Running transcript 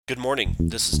Good morning.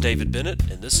 This is David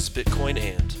Bennett, and this is Bitcoin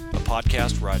And, a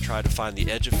podcast where I try to find the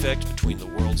edge effect between the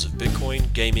worlds of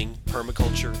Bitcoin, gaming,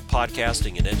 permaculture,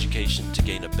 podcasting, and education to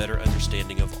gain a better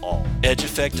understanding of all. Edge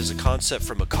effect is a concept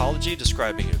from ecology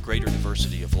describing a greater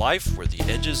diversity of life where the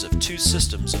edges of two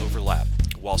systems overlap.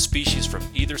 While species from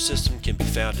either system can be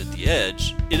found at the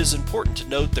edge, it is important to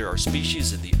note there are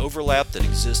species in the overlap that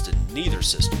exist in neither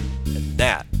system, and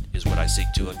that is what I seek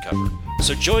to uncover.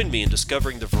 So join me in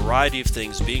discovering the variety of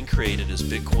things being created as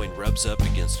Bitcoin rubs up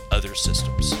against other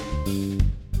systems.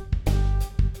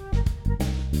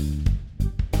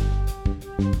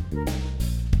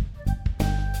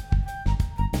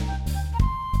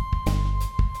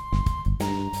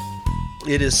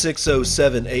 It is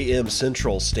 6:07 a.m.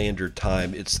 Central Standard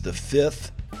Time. It's the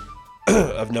 5th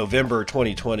of November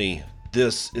 2020.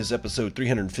 This is episode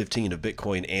 315 of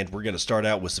Bitcoin, and we're going to start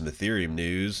out with some Ethereum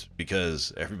news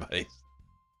because everybody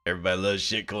loves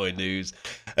shitcoin news.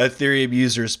 Ethereum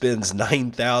user spends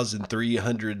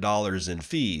 $9,300 in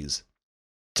fees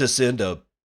to send a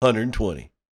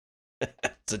 120.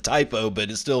 It's a typo,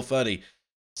 but it's still funny.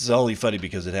 It's only funny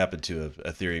because it happened to an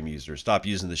Ethereum user. Stop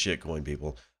using the shitcoin,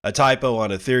 people. A typo on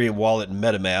Ethereum wallet and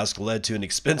MetaMask led to an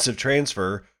expensive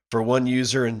transfer for one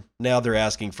user, and now they're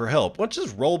asking for help. Why don't you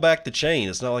just roll back the chain?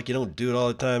 It's not like you don't do it all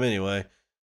the time anyway.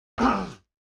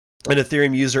 An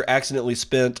Ethereum user accidentally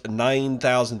spent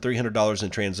 $9,300 in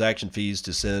transaction fees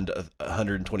to send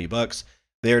 $120.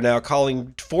 They are now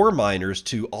calling for miners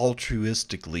to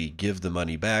altruistically give the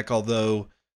money back, although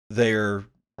there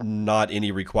not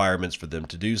any requirements for them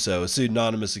to do so. A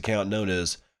pseudonymous account known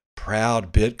as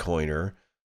Proud Bitcoiner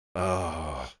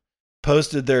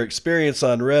posted their experience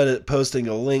on Reddit, posting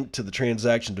a link to the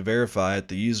transaction to verify it.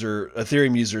 The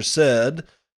Ethereum user said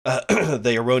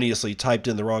they erroneously typed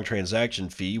in the wrong transaction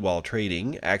fee while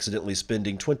trading, accidentally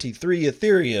spending 23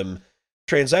 Ethereum.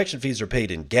 Transaction fees are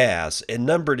paid in gas and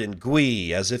numbered in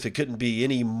GUI, as if it couldn't be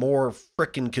any more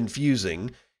frickin'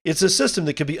 confusing. It's a system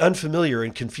that can be unfamiliar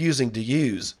and confusing to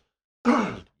use.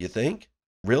 You think?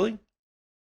 Really?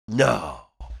 No,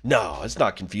 it's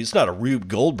not confused. It's not a Rube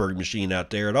Goldberg machine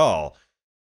out there at all.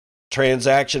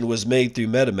 Transaction was made through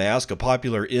MetaMask, a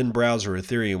popular in-browser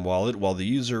Ethereum wallet, while the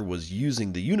user was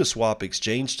using the Uniswap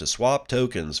exchange to swap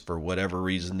tokens for whatever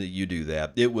reason that you do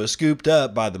that. It was scooped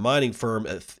up by the mining firm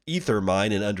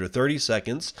Ethermine in under 30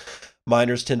 seconds.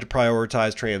 Miners tend to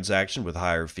prioritize transaction with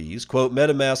higher fees. Quote,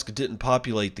 MetaMask didn't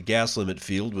populate the gas limit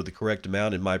field with the correct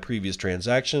amount in my previous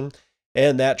transaction,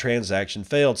 and that transaction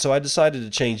failed. So I decided to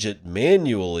change it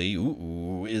manually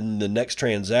in the next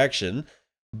transaction.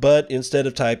 But instead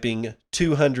of typing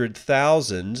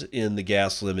 200,000 in the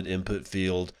gas limit input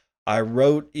field, I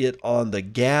wrote it on the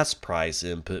gas price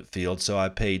input field. So I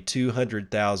paid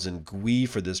 200,000 GUI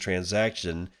for this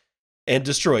transaction and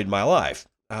destroyed my life.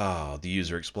 The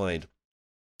user explained.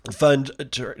 Fund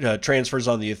transfers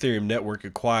on the Ethereum network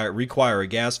require a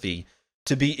gas fee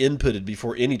to be inputted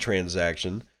before any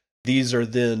transaction. These are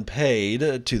then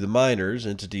paid to the miners,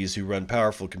 entities who run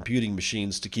powerful computing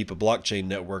machines to keep a blockchain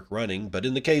network running. But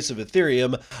in the case of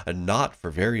Ethereum, not for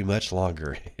very much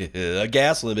longer. A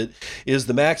gas limit is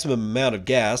the maximum amount of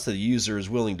gas that a user is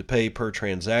willing to pay per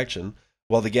transaction,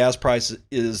 while the gas price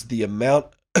is the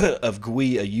amount of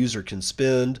GUI a user can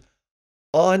spend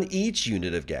on each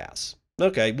unit of gas.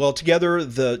 Okay, well, together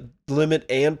the limit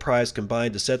and price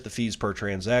combine to set the fees per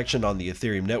transaction on the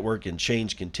Ethereum network and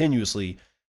change continuously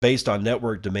based on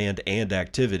network demand and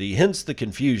activity, hence the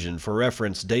confusion. For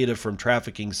reference, data from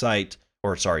tracking site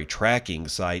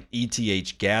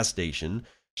ETH gas station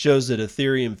shows that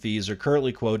Ethereum fees are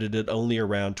currently quoted at only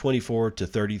around 24 to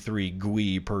 33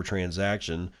 GUI per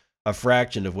transaction, a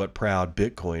fraction of what Proud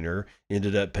Bitcoiner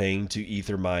ended up paying to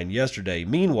Ethermine yesterday.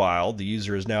 Meanwhile, the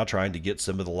user is now trying to get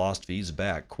some of the lost fees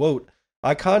back. Quote,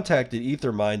 I contacted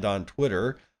Ethermine on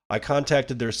Twitter. I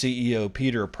contacted their CEO,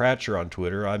 Peter Pratcher, on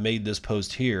Twitter. I made this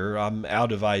post here. I'm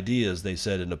out of ideas, they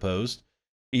said in a post.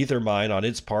 Ethermine, on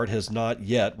its part, has not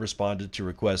yet responded to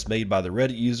requests made by the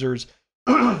Reddit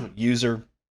user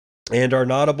and are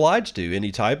not obliged to.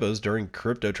 Any typos during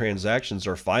crypto transactions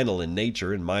are final in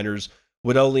nature, and miners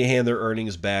would only hand their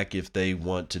earnings back if they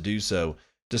want to do so.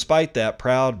 Despite that,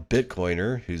 Proud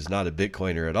Bitcoiner, who's not a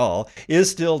Bitcoiner at all,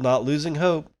 is still not losing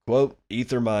hope. Quote,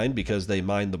 Ethermine, because they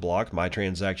mined the block my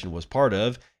transaction was part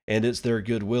of, and it's their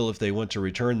goodwill if they want to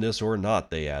return this or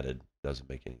not, they added. Doesn't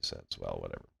make any sense. Well,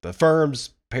 whatever. The firm's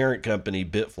parent company,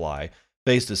 BitFly,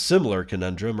 faced a similar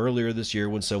conundrum earlier this year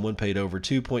when someone paid over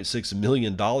 $2.6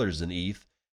 million in ETH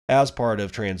as part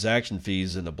of transaction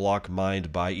fees in a block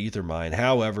mined by Ethermine.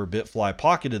 However, BitFly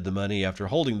pocketed the money after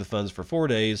holding the funds for 4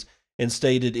 days and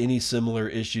stated any similar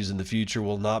issues in the future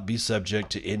will not be subject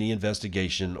to any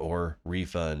investigation or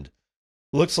refund.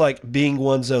 Looks like being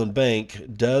one's own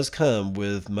bank does come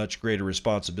with much greater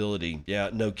responsibility. Yeah,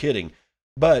 no kidding.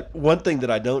 But one thing that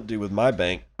I don't do with my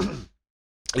bank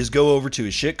is go over to a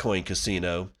shitcoin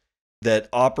casino that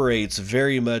operates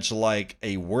very much like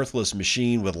a worthless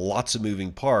machine with lots of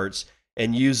moving parts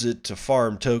and use it to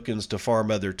farm tokens to farm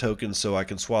other tokens so I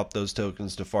can swap those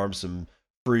tokens to farm some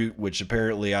fruit, which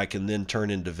apparently I can then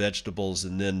turn into vegetables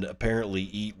and then apparently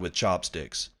eat with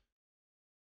chopsticks.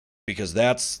 Because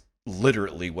that's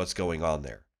literally what's going on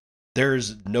there.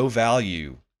 There's no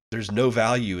value. There's no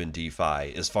value in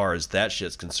DeFi as far as that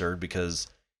shit's concerned because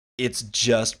it's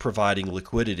just providing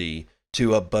liquidity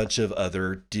to a bunch of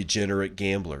other degenerate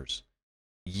gamblers.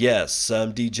 Yes,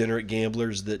 some degenerate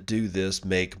gamblers that do this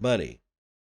make money,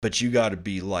 but you got to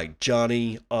be like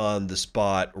Johnny on the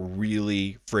spot,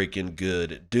 really freaking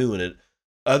good at doing it.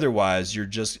 Otherwise,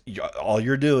 all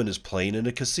you're doing is playing in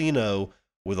a casino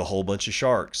with a whole bunch of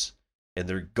sharks, and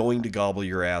they're going to gobble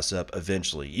your ass up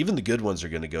eventually. Even the good ones are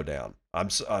going to go down. I'm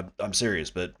serious,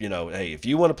 but hey, if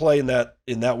you want to play in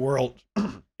that world,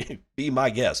 be my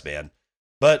guest, man.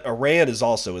 But Iran is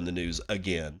also in the news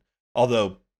again,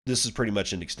 although this is pretty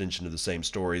much an extension of the same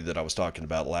story that I was talking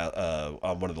about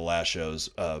on one of the last shows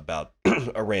about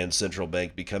Iran's central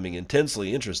bank becoming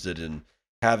intensely interested in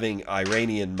having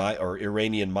Iranian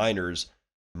miners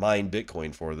mine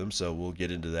Bitcoin for them. So we'll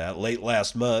get into that. Late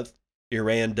last month,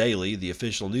 Iran Daily, the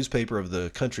official newspaper of the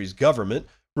country's government,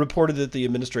 reported that the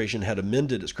administration had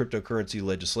amended its cryptocurrency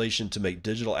legislation to make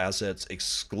digital assets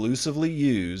exclusively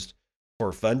used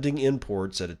for funding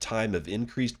imports at a time of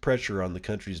increased pressure on the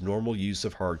country's normal use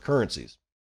of hard currencies.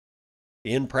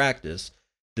 In practice,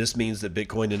 this means that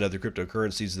Bitcoin and other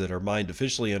cryptocurrencies that are mined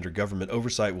officially under government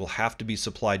oversight will have to be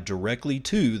supplied directly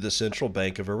to the Central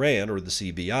Bank of Iran, or the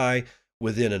CBI,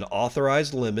 within an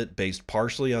authorized limit based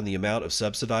partially on the amount of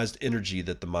subsidized energy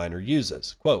that the miner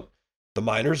uses. Quote, the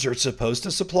miners are supposed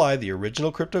to supply the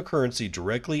original cryptocurrency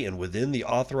directly and within the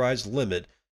authorized limit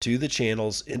to the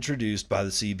channels introduced by the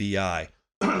CBI,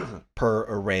 per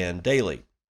Iran Daily.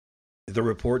 The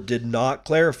report did not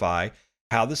clarify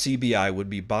how the CBI would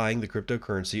be buying the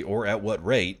cryptocurrency or at what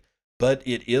rate, but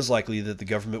it is likely that the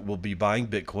government will be buying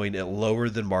Bitcoin at lower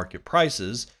than market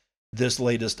prices. This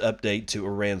latest update to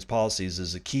Iran's policies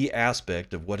is a key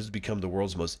aspect of what has become the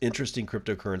world's most interesting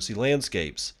cryptocurrency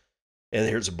landscapes. And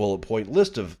here's a bullet point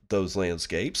list of those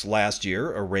landscapes. Last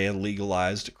year, Iran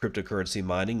legalized cryptocurrency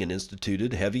mining and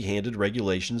instituted heavy-handed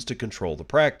regulations to control the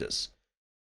practice.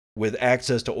 With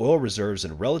access to oil reserves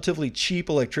and relatively cheap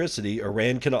electricity,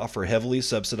 Iran can offer heavily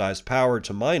subsidized power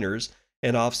to miners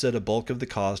and offset a bulk of the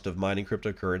cost of mining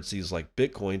cryptocurrencies like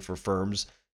Bitcoin for firms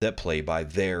that play by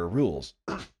their rules.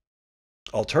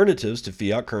 Alternatives to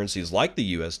fiat currencies like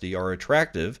the USD are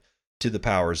attractive to the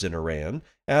powers in Iran,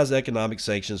 as economic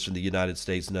sanctions from the United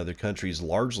States and other countries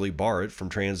largely bar it from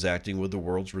transacting with the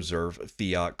world's reserve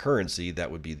fiat currency,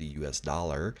 that would be the US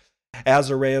dollar.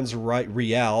 As Iran's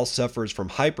rial suffers from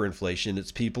hyperinflation,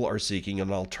 its people are seeking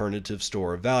an alternative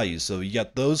store of value. So you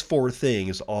got those four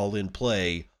things all in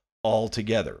play all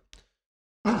together.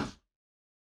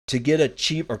 To get a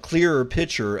cheap or clearer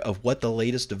picture of what the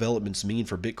latest developments mean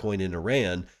for Bitcoin in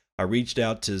Iran, I reached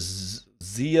out to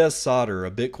Zia Sadr,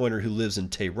 a Bitcoiner who lives in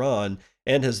Tehran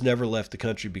and has never left the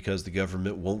country because the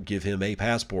government won't give him a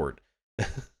passport.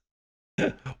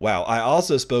 Wow. I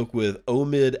also spoke with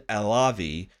Omid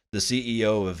Alavi, the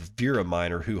CEO of Vera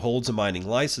Miner, who holds a mining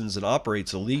license and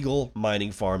operates a legal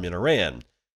mining farm in Iran.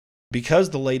 Because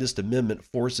the latest amendment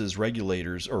forces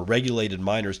regulators or regulated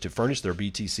miners to furnish their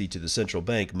BTC to the central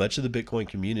bank, much of the Bitcoin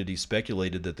community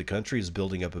speculated that the country is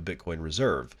building up a Bitcoin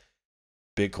reserve.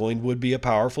 Bitcoin would be a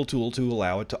powerful tool to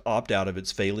allow it to opt out of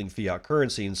its failing fiat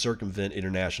currency and circumvent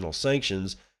international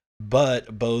sanctions,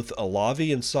 but both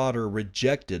Alavi and Sadr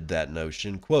rejected that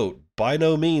notion. Quote, by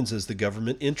no means is the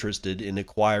government interested in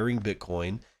acquiring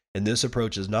Bitcoin, and this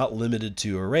approach is not limited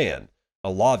to Iran.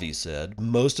 Alavi said,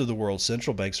 most of the world's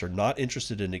central banks are not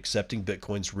interested in accepting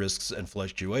Bitcoin's risks and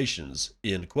fluctuations,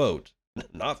 end quote.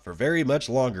 Not for very much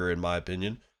longer, in my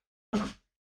opinion.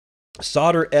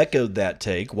 Sadr echoed that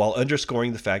take while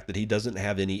underscoring the fact that he doesn't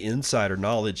have any insider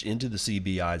knowledge into the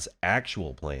CBI's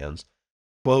actual plans.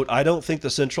 Quote, I don't think the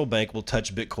central bank will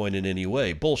touch Bitcoin in any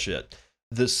way. Bullshit.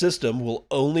 The system will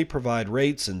only provide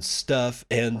rates and stuff,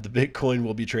 and the Bitcoin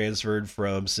will be transferred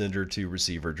from sender to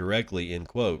receiver directly, end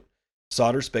quote.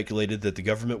 Sadr speculated that the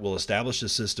government will establish a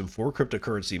system for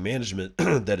cryptocurrency management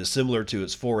that is similar to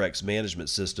its Forex management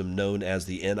system known as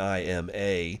the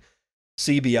NIMA.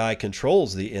 CBI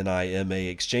controls the NIMA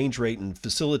exchange rate and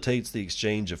facilitates the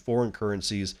exchange of foreign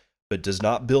currencies but does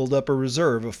not build up a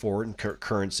reserve of foreign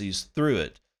currencies through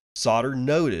it. Sauter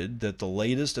noted that the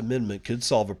latest amendment could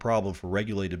solve a problem for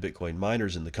regulated Bitcoin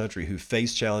miners in the country who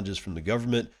face challenges from the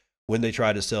government when they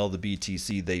try to sell the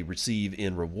BTC they receive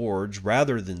in rewards,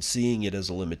 rather than seeing it as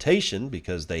a limitation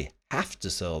because they have to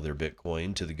sell their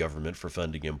Bitcoin to the government for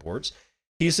funding imports.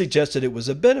 He suggested it was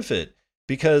a benefit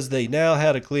because they now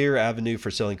had a clear avenue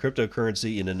for selling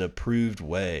cryptocurrency in an approved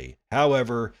way.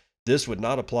 However, this would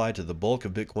not apply to the bulk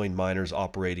of Bitcoin miners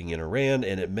operating in Iran,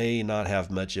 and it may not have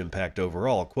much impact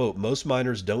overall. Quote, most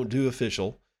miners don't do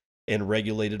official and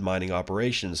regulated mining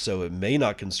operations, so it may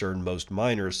not concern most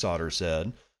miners, Sauter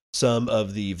said. Some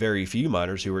of the very few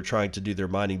miners who are trying to do their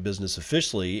mining business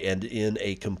officially and in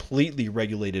a completely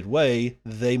regulated way,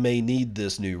 they may need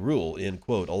this new rule, end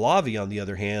quote. Alavi, on the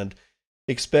other hand,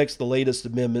 expects the latest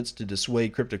amendments to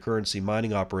dissuade cryptocurrency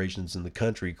mining operations in the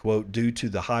country, quote, due to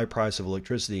the high price of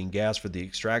electricity and gas for the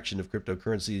extraction of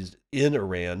cryptocurrencies in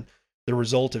Iran. The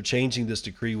result of changing this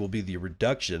decree will be the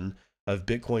reduction of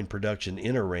Bitcoin production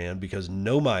in Iran because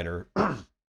no miner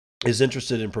is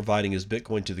interested in providing his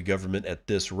Bitcoin to the government at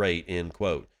this rate, end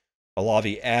quote.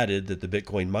 Alavi added that the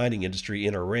Bitcoin mining industry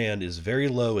in Iran is very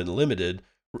low and limited,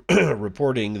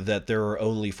 reporting that there are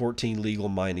only 14 legal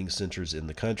mining centers in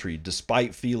the country,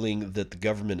 despite feeling that the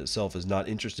government itself is not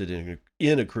interested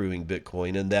in accruing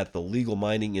Bitcoin and that the legal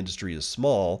mining industry is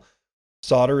small.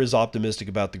 Sauter is optimistic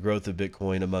about the growth of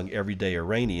Bitcoin among everyday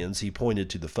Iranians. He pointed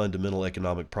to the fundamental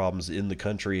economic problems in the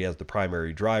country as the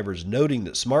primary drivers, noting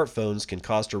that smartphones can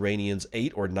cost Iranians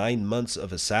 8 or 9 months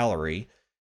of a salary.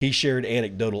 He shared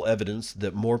anecdotal evidence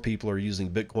that more people are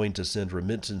using Bitcoin to send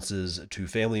remittances to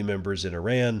family members in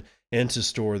Iran and to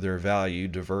store their value,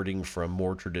 diverting from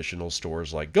more traditional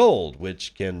stores like gold,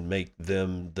 which can make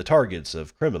them the targets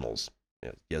of criminals.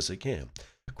 Yes, it can.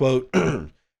 Quote,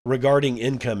 regarding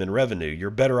income and revenue, you're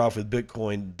better off with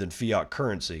Bitcoin than fiat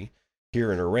currency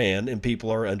here in Iran, and people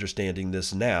are understanding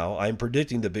this now. I'm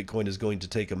predicting that Bitcoin is going to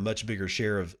take a much bigger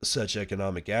share of such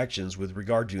economic actions. With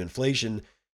regard to inflation,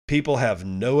 people have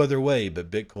no other way but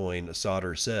Bitcoin,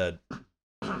 Sauter said.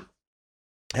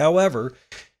 However,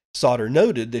 Sauter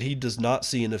noted that he does not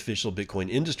see an official Bitcoin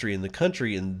industry in the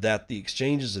country and that the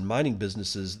exchanges and mining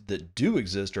businesses that do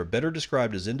exist are better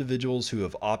described as individuals who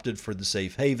have opted for the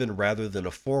safe haven rather than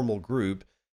a formal group.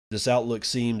 This outlook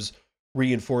seems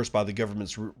reinforced by the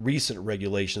government's recent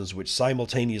regulations, which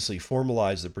simultaneously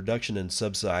formalize the production and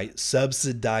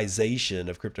subsidization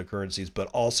of cryptocurrencies, but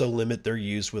also limit their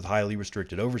use with highly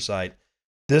restricted oversight.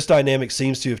 This dynamic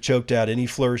seems to have choked out any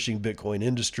flourishing Bitcoin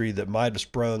industry that might have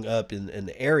sprung up in an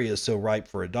area so ripe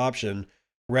for adoption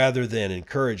rather than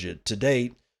encourage it. To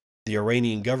date, the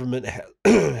Iranian government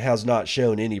has not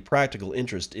shown any practical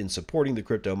interest in supporting the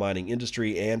crypto mining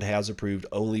industry and has approved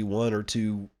only 1 or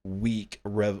 2 weak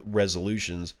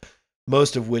resolutions,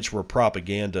 most of which were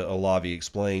propaganda, Alavi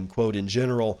explained. Quote, in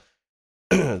general,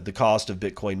 the cost of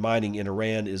Bitcoin mining in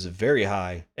Iran is very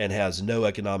high and has no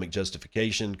economic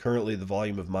justification. Currently, the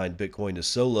volume of mined Bitcoin is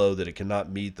so low that it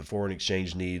cannot meet the foreign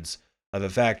exchange needs of a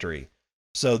factory.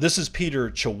 So this is Peter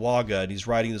Chihuahua, and he's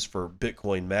writing this for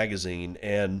Bitcoin Magazine,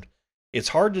 and it's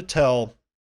hard to tell,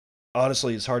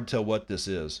 honestly, it's hard to tell what this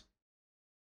is.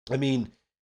 I mean,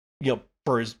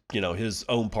 for his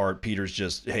own part, Peter's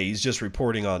just, hey, he's just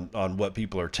reporting on what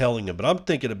people are telling him. But I'm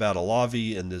thinking about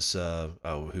Alavi and this,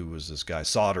 who was this guy,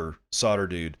 Sauter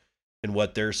dude, and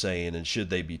what they're saying, and should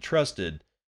they be trusted?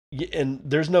 And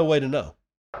there's no way to know.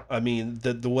 I mean,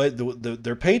 the way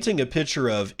they're painting a picture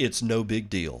of it's no big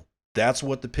deal. That's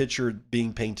what the picture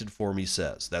being painted for me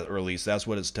says. That, or at least that's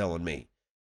what it's telling me.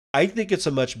 I think it's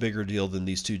a much bigger deal than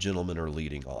these two gentlemen are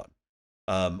leading on.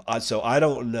 So I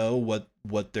don't know what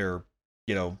their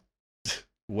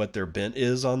what their bent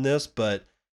is on this, but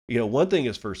one thing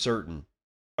is for certain: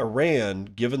 Iran,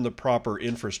 given the proper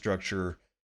infrastructure,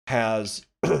 has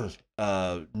pretty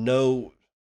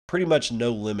much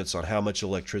no limits on how much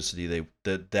electricity they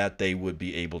would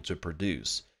be able to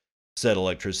produce. Said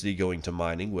electricity going to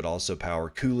mining would also power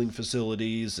cooling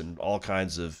facilities and all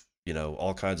kinds of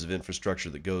infrastructure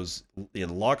that goes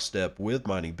in lockstep with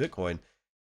mining Bitcoin.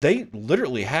 They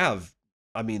literally have,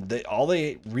 all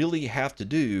they really have to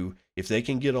do, if they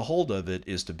can get a hold of it,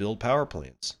 is to build power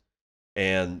plants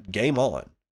and game on.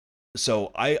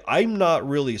 So I'm not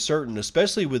really certain,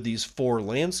 especially with these 4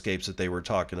 landscapes that they were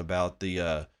talking about,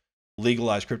 the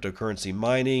legalized cryptocurrency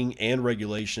mining and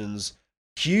regulations,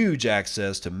 huge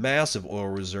access to massive oil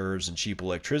reserves and cheap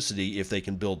electricity if they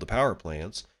can build the power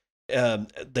plants.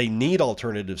 They need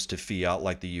alternatives to fiat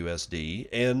like the USD,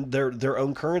 and their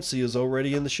own currency is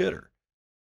already in the shitter.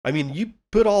 I mean, you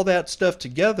put all that stuff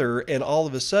together, and all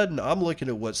of a sudden, I'm looking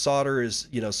at what Sauter and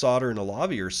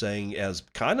Alavi are saying as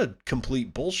kind of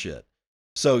complete bullshit.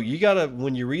 So you gotta,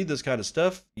 when you read this kind of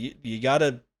stuff, you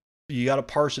gotta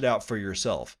parse it out for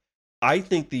yourself. I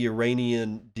think the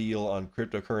Iranian deal on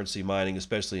cryptocurrency mining,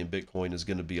 especially in Bitcoin, is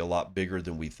going to be a lot bigger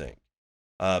than we think.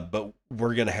 But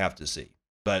we're going to have to see.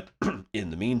 But in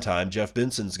the meantime, Jeff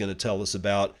Benson's going to tell us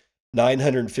about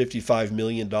 $955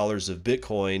 million of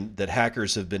Bitcoin that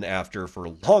hackers have been after for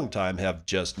a long time have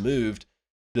just moved.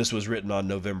 This was written on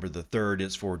November the 3rd.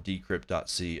 It's for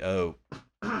decrypt.co.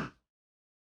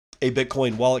 A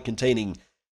Bitcoin wallet containing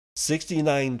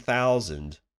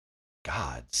 69,000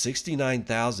 God,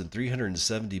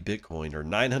 69,370 Bitcoin or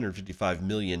 955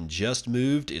 million just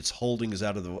moved its holdings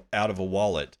out of a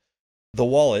wallet. The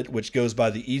wallet, which goes by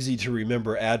the easy to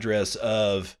remember address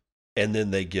of, and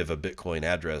then they give a Bitcoin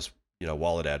address,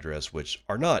 wallet address, which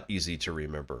are not easy to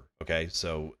remember. Okay,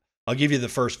 so I'll give you the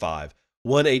first five: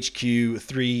 1HQ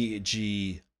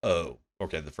 3GO.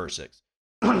 Okay, the first six.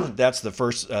 That's the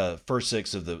first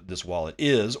six of this wallet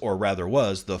is, or rather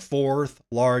was, the fourth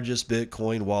largest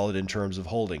Bitcoin wallet in terms of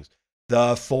holdings.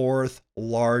 The fourth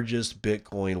largest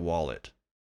Bitcoin wallet.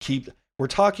 We're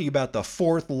talking about the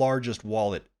fourth largest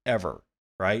wallet ever,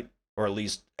 right? Or at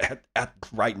least at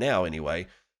right now, anyway.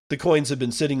 The coins have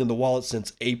been sitting in the wallet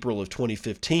since April of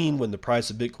 2015, when the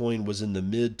price of Bitcoin was in the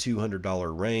mid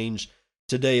 $200 range.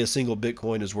 Today, a single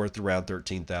Bitcoin is worth around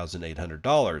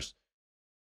 $13,800.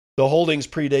 The holdings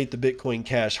predate the Bitcoin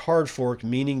Cash hard fork,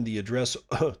 meaning the address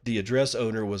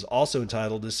owner was also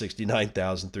entitled to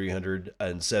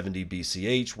 69,370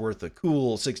 BCH, worth a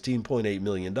cool $16.8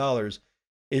 million.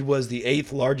 It was the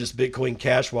eighth largest Bitcoin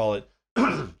Cash wallet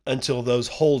until those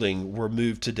holdings were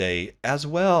moved today as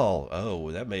well. Oh,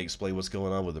 that may explain what's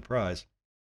going on with the price.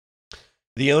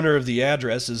 The owner of the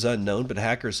address is unknown, but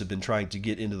hackers have been trying to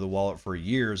get into the wallet for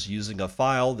years using a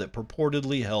file that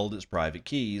purportedly held its private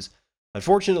keys.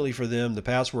 Unfortunately for them, the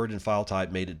password and file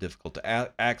type made it difficult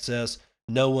to access.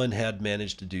 No one had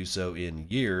managed to do so in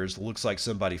years. Looks like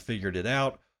somebody figured it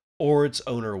out, or its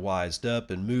owner wised up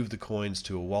and moved the coins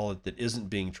to a wallet that isn't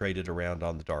being traded around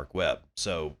on the dark web.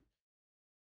 So,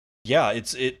 yeah,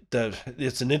 it's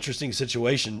an interesting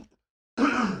situation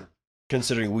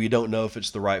considering we don't know if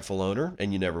it's the rightful owner,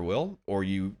 and you never will, or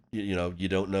you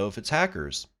don't know if it's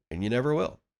hackers, and you never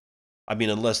will. I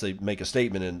mean, unless they make a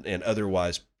statement and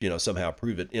otherwise, somehow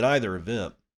prove it. In either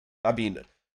event, I mean,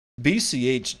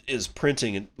 BCH is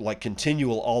printing like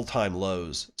continual all-time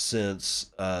lows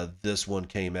since this one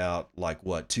came out, like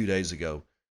what, 2 days ago.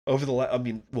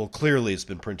 Clearly it's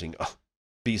been printing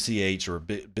BCH or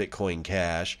Bitcoin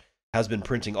Cash has been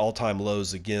printing all-time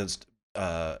lows against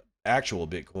actual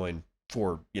Bitcoin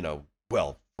for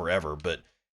forever. But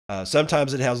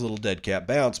sometimes it has a little dead cat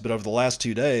bounce. But over the last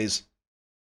 2 days,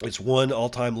 it's one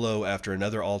all-time low after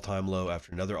another all-time low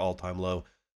after another all-time low.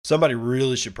 Somebody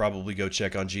really should probably go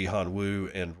check on Jihan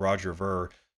Wu and Roger Ver,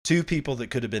 two people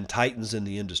that could have been titans in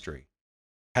the industry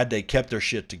had they kept their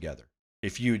shit together.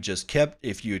 If you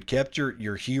had kept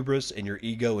your hubris and your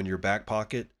ego in your back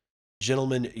pocket,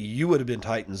 gentlemen, you would have been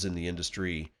titans in the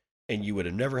industry, and you would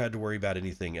have never had to worry about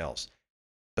anything else.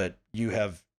 But you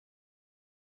have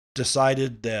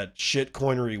decided that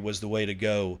shitcoinery was the way to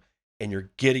go, and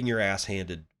you're getting your ass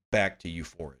handed back to you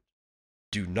for it.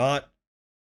 Do not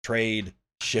trade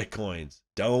shitcoins.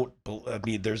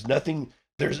 There's nothing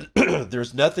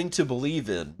there's nothing to believe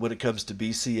in when it comes to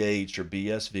BCH or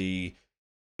BSV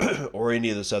or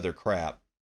any of this other crap.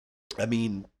 I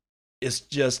mean,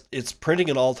 it's printing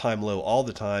an all-time low all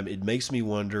the time. It makes me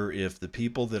wonder if the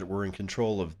people that were in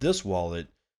control of this wallet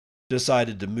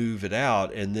decided to move it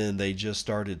out, and then they just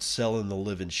started selling the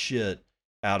living shit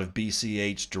out of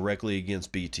BCH directly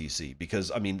against BTC.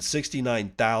 Because,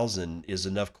 69,000 is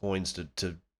enough coins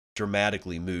to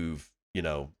dramatically move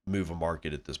a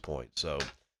market at this point. So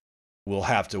we'll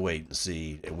have to wait and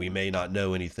see, and we may not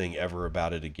know anything ever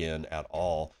about it again at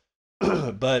all.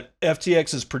 But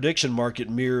FTX's prediction market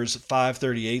mirrors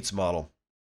 538's model.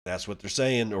 That's what they're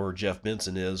saying, or Jeff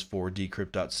Benson is for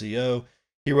decrypt.co.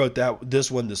 He wrote this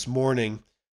one this morning.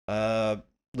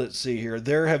 Let's see here.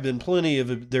 There has been plenty of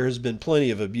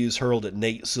abuse hurled at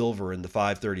Nate Silver in the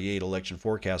 538 election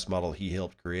forecast model he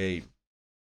helped create.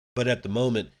 But at the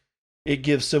moment, it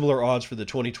gives similar odds for the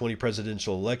 2020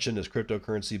 presidential election as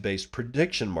cryptocurrency-based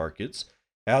prediction markets.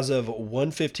 As of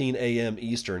 1:15 a.m.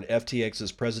 Eastern,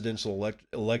 FTX's presidential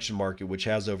election market, which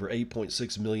has over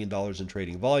 $8.6 million in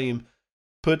trading volume,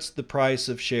 puts the price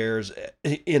of shares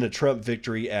in a Trump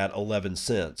victory at 11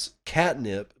 cents.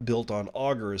 Catnip, built on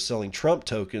Augur, is selling Trump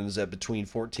tokens at between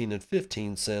 14 and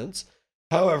 15 cents.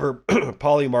 However,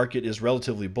 Poly Market is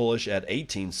relatively bullish at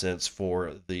 18 cents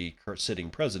for the sitting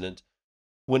president.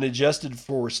 When adjusted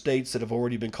for states that have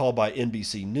already been called by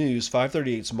NBC News,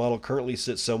 538's model currently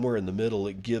sits somewhere in the middle.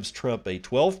 It gives Trump a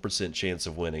 12% chance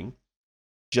of winning,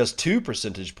 just 2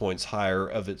 percentage points higher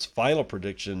of its final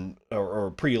prediction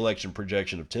or pre election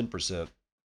projection of 10%.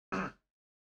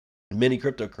 Many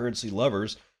cryptocurrency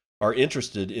lovers are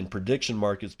interested in prediction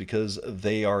markets because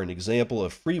they are an example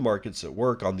of free markets at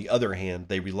work. On the other hand,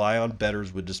 they rely on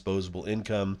bettors with disposable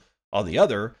income. On the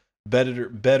other,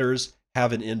 bettors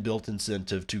have an inbuilt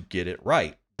incentive to get it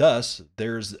right. Thus,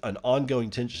 there's an ongoing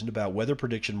tension about whether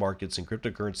prediction markets and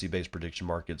cryptocurrency based prediction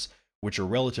markets, which are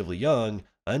relatively young,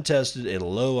 untested, and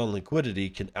low on liquidity,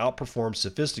 can outperform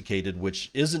sophisticated,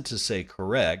 which isn't to say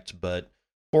correct, but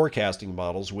forecasting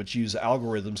models, which use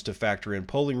algorithms to factor in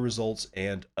polling results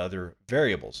and other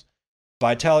variables.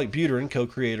 Vitalik Buterin, co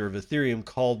creator of Ethereum,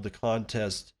 called the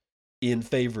contest in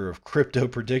favor of crypto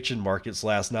prediction markets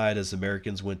last night as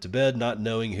Americans went to bed, not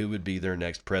knowing who would be their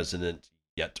next president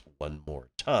yet one more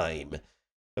time.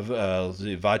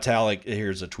 Vitalik,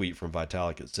 here's a tweet from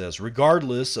Vitalik. It says,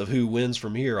 regardless of who wins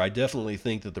from here, I definitely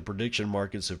think that the prediction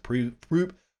markets have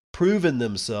proven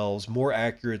themselves more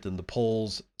accurate than the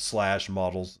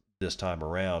polls/models this time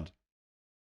around.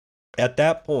 At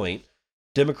that point,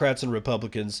 Democrats and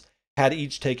Republicans had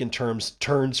each taken turns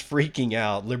freaking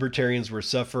out. Libertarians were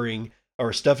suffering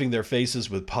or stuffing their faces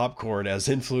with popcorn as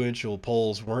influential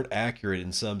polls weren't accurate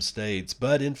in some states.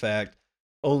 But in fact,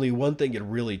 only one thing had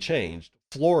really changed.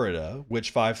 Florida,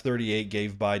 which 538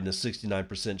 gave Biden a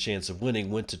 69% chance of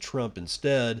winning, went to Trump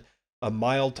instead. A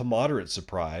mild to moderate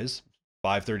surprise.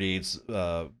 538's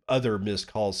other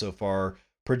missed calls so far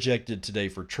projected today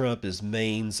for Trump is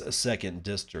Maine's second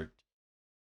district.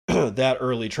 That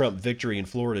early Trump victory in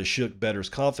Florida shook bettors'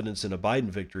 confidence in a Biden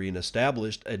victory and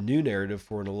established a new narrative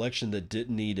for an election that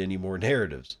didn't need any more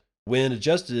narratives. When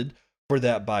adjusted for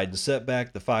that Biden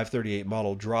setback, the 538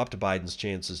 model dropped Biden's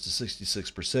chances to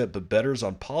 66%, but bettors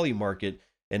on Polymarket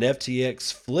and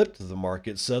FTX flipped the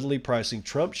market, suddenly pricing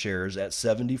Trump shares at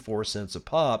 74 cents a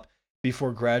pop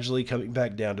before gradually coming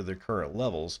back down to their current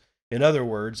levels. In other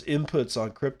words, inputs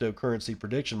on cryptocurrency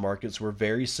prediction markets were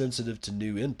very sensitive to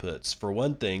new inputs. For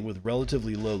one thing, with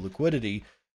relatively low liquidity,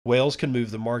 whales can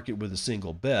move the market with a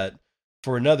single bet.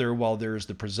 For another, while there is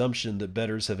the presumption that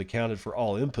bettors have accounted for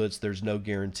all inputs, there's no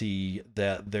guarantee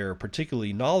that they're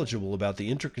particularly knowledgeable about the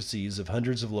intricacies of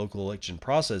hundreds of local election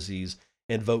processes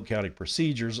and vote counting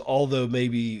procedures, although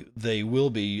maybe they will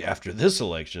be after this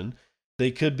election. They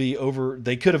could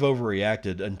have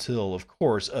overreacted until, of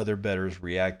course, other bettors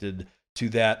reacted to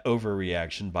that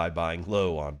overreaction by buying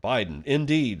low on Biden.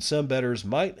 Indeed, some bettors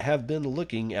might have been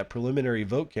looking at preliminary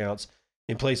vote counts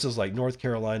in places like North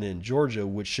Carolina and Georgia,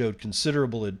 which showed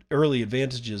considerable early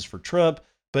advantages for Trump,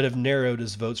 but have narrowed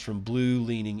as votes from blue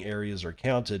leaning areas are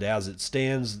counted. As it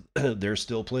stands, there's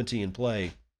still plenty in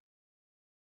play.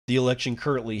 The election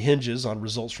currently hinges on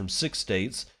results from 6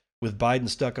 states, with Biden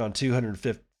stuck on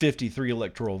 253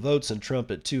 electoral votes and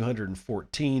Trump at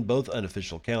 214, both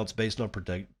unofficial counts based on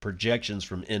projections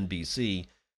from NBC.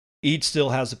 Each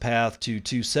still has a path to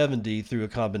 270 through a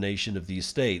combination of these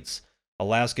states: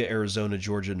 Alaska, Arizona,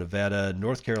 Georgia, Nevada,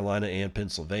 North Carolina, and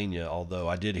Pennsylvania, although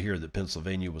I did hear that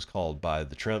Pennsylvania was called by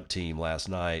the Trump team last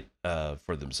night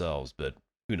for themselves, but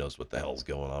who knows what the hell's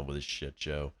going on with this shit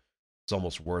show. It's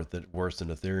almost worse than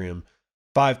Ethereum.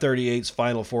 538's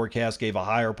final forecast gave a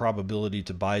higher probability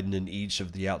to Biden in each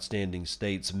of the outstanding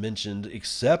states mentioned,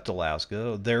 except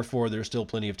Alaska. Therefore, there's still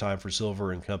plenty of time for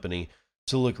Silver and company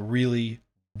to look really,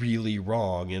 really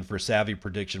wrong, and for savvy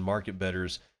prediction market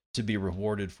bettors to be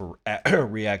rewarded for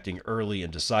reacting early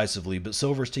and decisively. But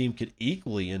Silver's team could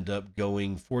equally end up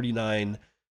going 49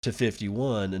 to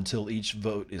 51 until each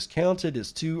vote is counted.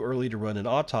 It's too early to run an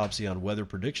autopsy on whether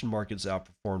prediction markets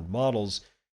outperformed models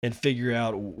and figure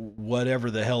out whatever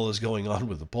the hell is going on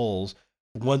with the polls.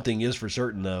 One thing is for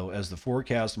certain, though, as the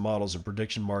forecast models and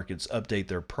prediction markets update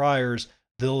their priors,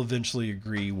 they'll eventually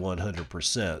agree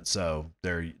 100%. So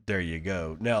there you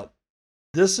go. Now,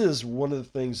 this is one of the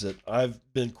things that I've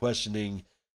been questioning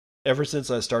ever since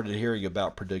I started hearing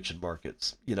about prediction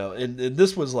markets. And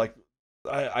this was like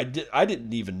I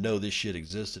didn't even know this shit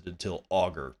existed until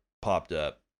Augur popped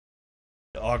up.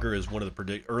 Augur is one of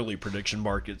the early prediction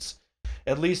markets,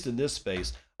 at least in this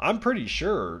space. I'm pretty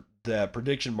sure that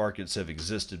prediction markets have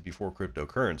existed before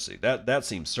cryptocurrency. That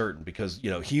seems certain because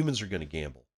humans are going to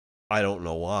gamble. I don't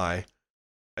know why.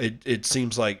 It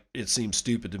seems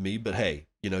stupid to me, but hey,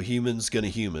 humans gonna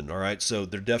human, all right? So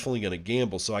they're definitely gonna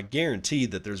gamble. So I guarantee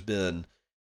that there's been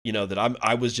that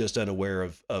I was just unaware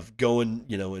of going,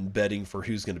 and betting for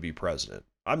who's going to be president.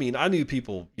 I mean, I knew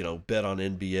people, bet on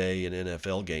NBA and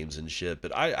NFL games and shit,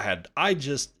 but I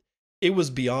just, it was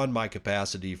beyond my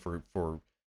capacity for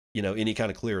any kind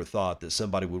of clear thought that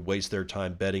somebody would waste their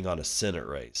time betting on a Senate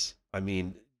race. I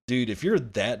mean, dude, if you're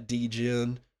that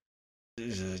degen,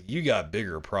 you got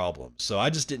bigger problems. So I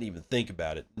just didn't even think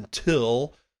about it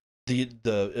until the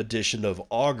addition of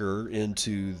Augur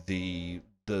into the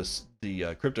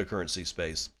cryptocurrency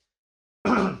space.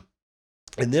 And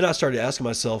then I started asking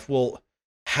myself, well,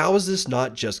 how is this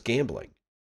not just gambling?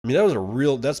 I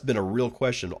mean, that's been a real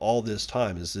question all this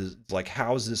time. Is like,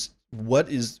 how is this? What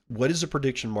is a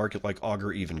prediction market like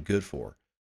Augur even good for,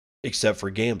 except for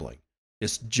gambling?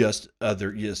 It's just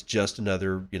another, it's just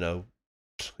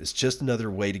another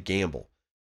way to gamble.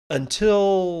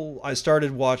 Until I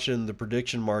started watching the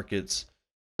prediction markets,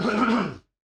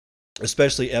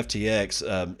 especially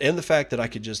FTX, and the fact that I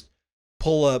could just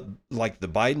pull up like the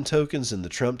Biden tokens and the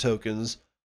Trump tokens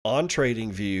on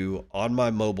TradingView on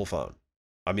my mobile phone.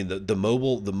 I mean, the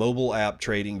mobile app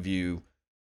TradingView.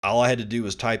 All I had to do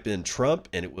was type in Trump,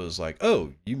 and it was like,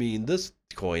 oh, you mean this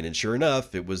coin? And sure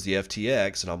enough, it was the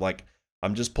FTX, and I'm like,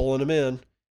 I'm just pulling them in,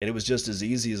 and it was just as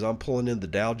easy as I'm pulling in the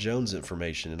Dow Jones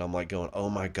information, and I'm like going, oh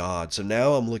my god. So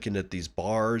now I'm looking at these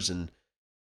bars and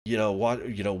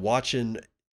watching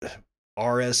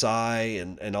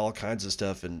RSI and all kinds of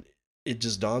stuff, and it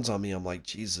just dawns on me. I'm like,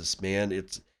 Jesus, man,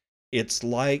 it's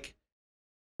like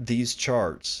these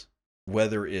charts,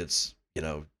 whether it's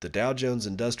the Dow Jones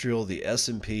Industrial, the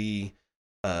S&P,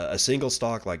 a single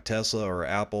stock like Tesla or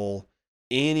Apple,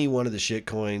 any one of the shit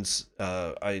coins.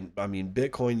 I mean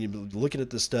Bitcoin. You're looking at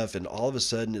this stuff, and all of a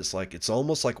sudden it's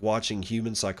almost like watching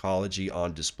human psychology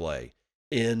on display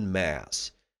in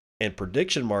mass. And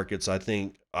prediction markets, I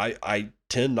think I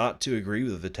tend not to agree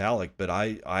with Vitalik, but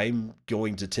I'm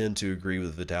going to tend to agree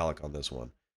with Vitalik on this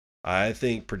one. I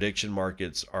think prediction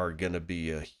markets are going to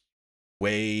be a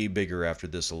way bigger after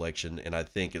this election, and I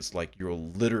think it's like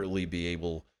you'll literally be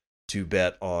able to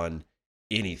bet on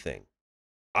anything.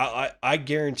 I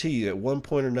guarantee you, at one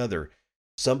point or another,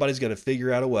 somebody's going to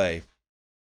figure out a way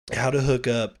how to hook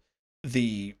up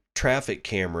the traffic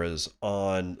cameras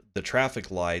on the traffic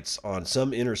lights on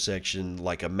some intersection,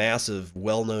 like a massive,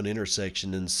 well-known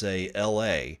intersection in, say,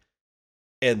 LA,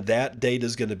 and that data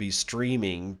is going to be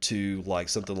streaming to like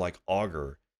something like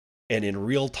Augur, and in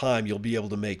real time you'll be able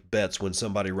to make bets when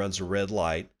somebody runs a red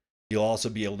light. You'll also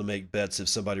be able to make bets if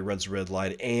somebody runs a red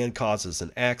light and causes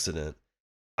an accident.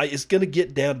 It's going to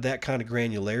get down to that kind of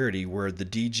granularity where the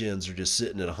degens are just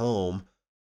sitting at home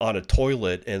on a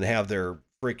toilet and have their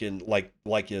freaking,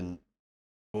 like in,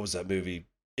 what was that movie,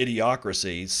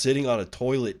 Idiocracy, sitting on a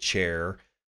toilet chair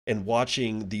and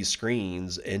watching these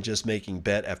screens and just making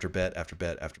bet after bet after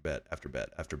bet after bet after bet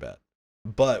after bet.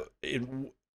 But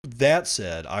that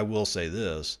said, I will say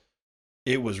this: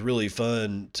 it was really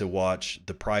fun to watch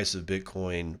the price of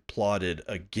Bitcoin plotted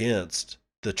against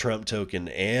the Trump token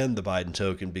and the Biden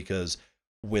token, because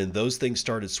when those things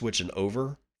started switching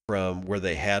over from where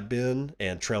they had been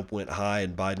and Trump went high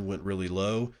and Biden went really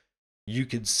low, you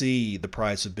could see the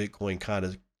price of Bitcoin kind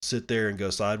of sit there and go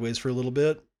sideways for a little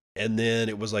bit. And then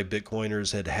it was like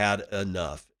Bitcoiners had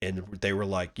enough, and they were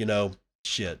like,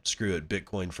 shit, screw it,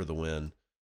 Bitcoin for the win.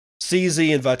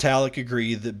 CZ and Vitalik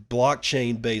agree that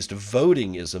blockchain-based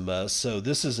voting is a must. So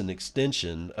this is an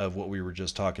extension of what we were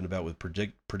just talking about with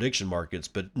prediction markets,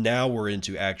 but now we're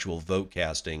into actual vote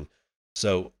casting.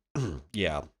 So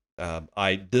yeah,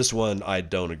 this one I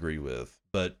don't agree with.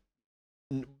 But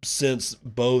since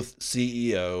both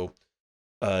CEO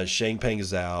Changpeng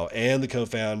Zhao and the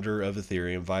co-founder of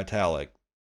Ethereum, Vitalik,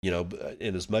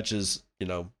 in as much as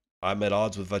I'm at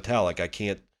odds with Vitalik, I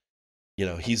can't.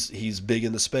 He's big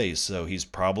in the space, so he's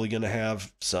probably going to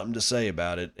have something to say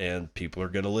about it, and people are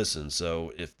going to listen.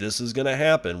 So if this is going to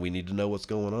happen, we need to know what's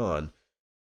going on.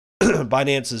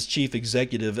 Binance's chief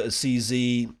executive,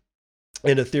 CZ,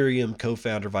 and Ethereum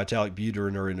co-founder Vitalik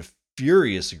Buterin are in a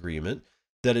furious agreement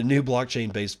that a new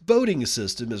blockchain-based voting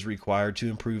system is required to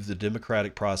improve the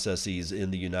democratic processes in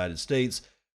the United States,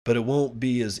 but it won't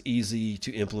be as easy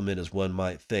to implement as one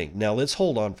might think. Now, let's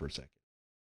hold on for a second.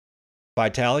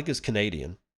 Vitalik is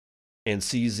Canadian, and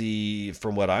CZ,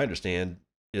 from what I understand,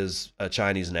 is a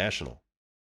Chinese national.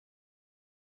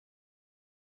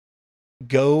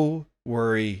 Go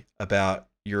worry about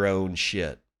your own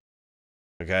shit.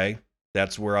 Okay?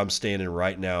 That's where I'm standing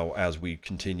right now as we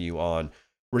continue on.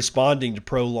 Responding to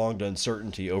prolonged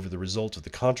uncertainty over the results of the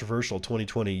controversial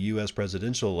 2020 U.S.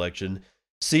 presidential election,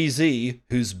 CZ,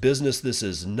 whose business this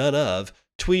is none of,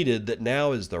 tweeted that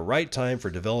now is the right time for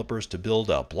developers to build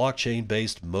a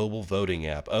blockchain-based mobile voting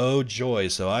app. Oh, joy.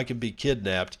 So I can be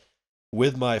kidnapped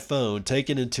with my phone,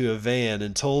 taken into a van,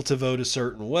 and told to vote a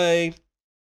certain way.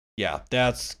 Yeah,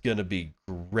 that's going to be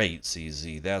great,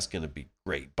 CZ. That's going to be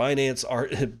great. Binance's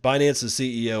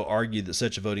CEO argued that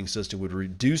such a voting system would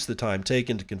reduce the time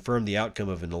taken to confirm the outcome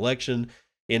of an election,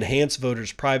 enhance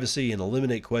voters' privacy, and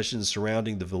eliminate questions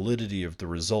surrounding the validity of the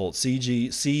result.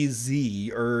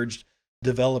 CZ urged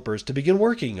developers to begin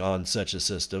working on such a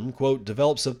system. Quote,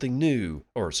 develop something now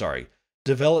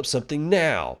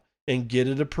and get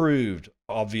it approved.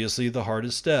 Obviously, the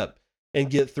hardest step. And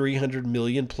get 300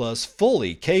 million plus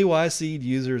fully KYC'd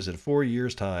users in 4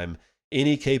 years' time.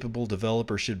 Any capable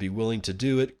developer should be willing to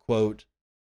do it, quote,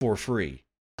 for free.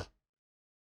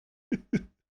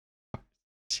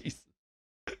 Jesus.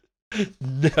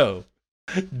 No.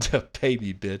 Pay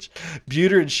me, bitch.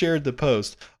 Buterin shared the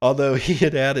post, although he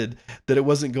had added that it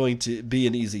wasn't going to be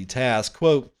an easy task.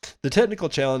 Quote, the technical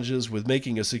challenges with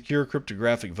making a secure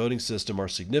cryptographic voting system are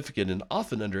significant and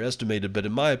often underestimated, but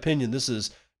in my opinion, this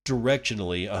is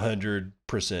directionally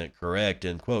 100% correct,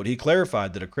 end quote. He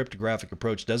clarified that a cryptographic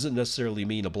approach doesn't necessarily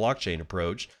mean a blockchain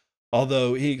approach,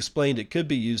 although he explained it could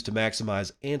be used to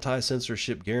maximize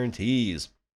anti-censorship guarantees.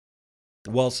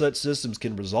 While such systems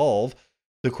can resolve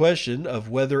the question of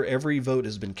whether every vote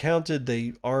has been counted,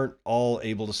 they aren't all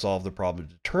able to solve the problem of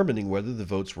determining whether the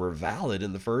votes were valid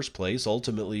in the first place.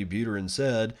 Ultimately, Buterin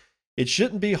said, it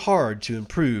shouldn't be hard to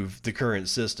improve the current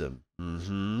system.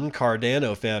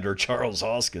 Cardano founder Charles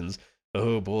Hoskins,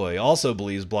 oh boy, also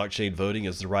believes blockchain voting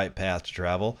is the right path to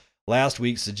travel. Last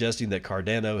week, suggesting that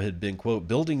Cardano had been, quote,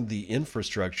 building the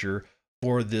infrastructure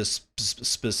for this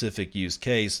specific use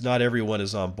case. Not everyone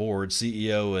is on board.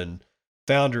 CEO and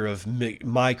founder of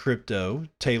MyCrypto,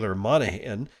 Taylor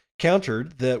Monahan,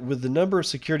 countered that with the number of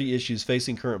security issues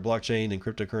facing current blockchain and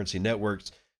cryptocurrency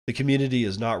networks, the community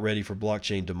is not ready for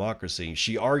blockchain democracy.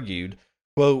 She argued,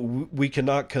 quote, we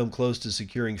cannot come close to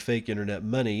securing fake internet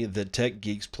money that tech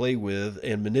geeks play with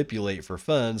and manipulate for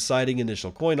fun, citing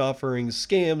initial coin offerings,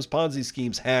 scams, Ponzi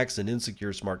schemes, hacks, and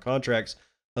insecure smart contracts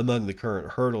among the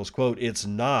current hurdles. Quote, it's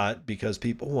not because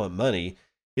people want money,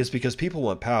 it's because people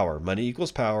want power. Money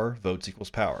equals power, votes equals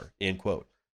power, end quote.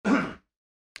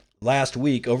 Last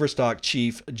week, Overstock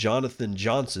chief Jonathan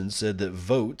Johnson said that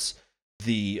Votes,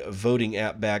 the voting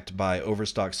app backed by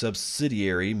Overstock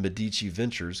subsidiary Medici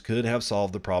Ventures, could have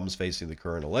solved the problems facing the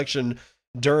current election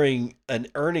during an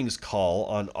earnings call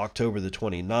on October the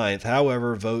 29th.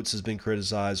 However, Votes has been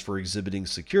criticized for exhibiting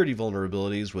security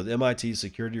vulnerabilities, with MIT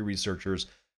security researchers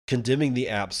condemning the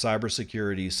app's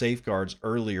cybersecurity safeguards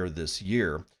earlier this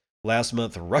year. Last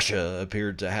month, Russia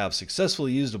appeared to have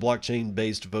successfully used a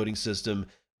blockchain-based voting system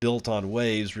built on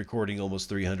Waves, recording almost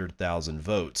 300,000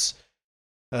 votes.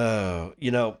 I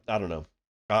don't know.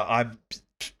 I've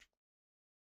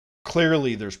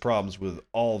clearly there's problems with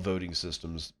all voting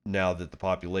systems now that the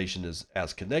population is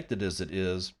as connected as it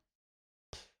is,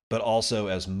 but also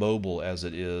as mobile as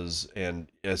it is, and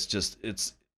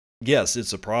it's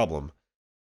a problem.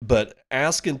 But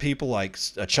asking people like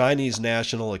a Chinese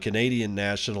national, a Canadian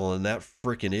national, and that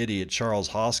freaking idiot Charles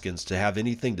Hoskins to have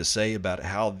anything to say about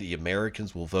how the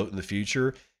Americans will vote in the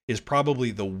future is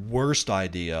probably the worst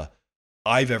idea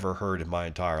I've ever heard in my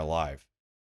entire life.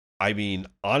 I mean,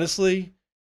 honestly,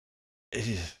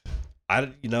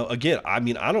 I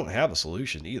don't have a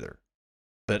solution either.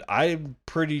 But I'm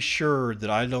pretty sure that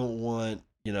I don't want,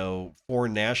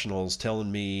 foreign nationals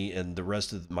telling me and the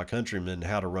rest of my countrymen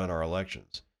how to run our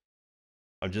elections.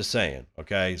 I'm just saying,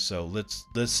 okay? So let's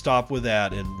stop with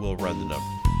that and we'll run the numbers.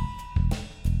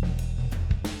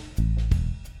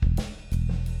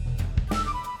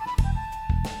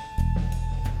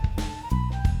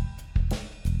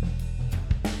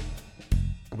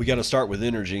 We got to start with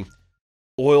energy.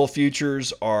 Oil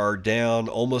futures are down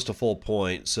almost a full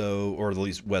point, or at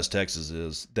least West Texas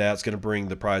is. That's going to bring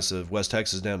the price of West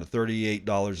Texas down to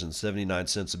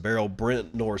 $38.79 a barrel.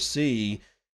 Brent North Sea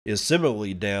is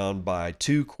similarly down by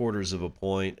 2/4 of a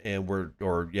point, and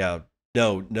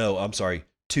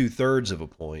 2/3 of a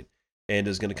point, and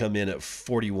is going to come in at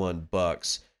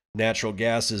 $41. Natural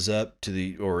gas is up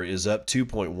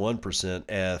 2.1%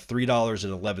 at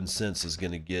 $3.11 is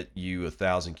going to get you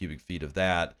 1,000 cubic feet of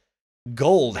that.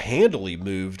 Gold handily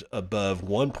moved above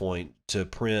 1 point to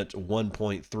print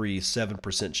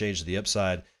 1.37% change to the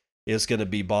upside. It's going to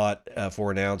be bought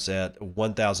for an ounce at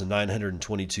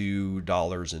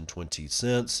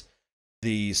 $1,922.20.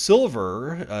 The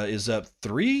silver is up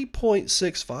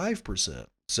 3.65%.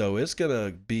 So it's going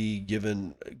to be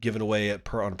given away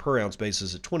on a per ounce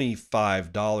basis at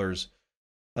 $25.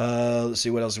 Let's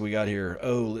see what else we got here.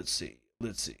 Let's see.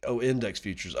 let's see. Oh, index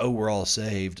futures. Oh, we're all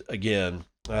saved again.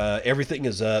 Everything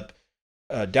is up.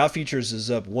 Dow futures is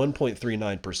up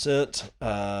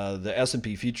 1.39%. The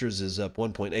S&P futures is up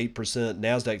 1.8%.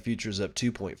 Nasdaq futures up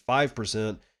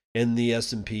 2.5%, and the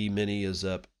S&P mini is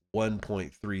up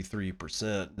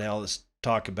 1.33%. Now let's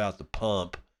talk about the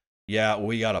pump. Yeah,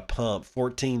 we got a pump.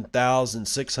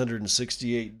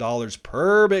 $14,668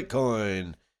 per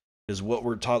Bitcoin is what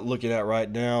we're looking at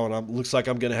right now, and looks like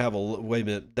I'm going to have a wait a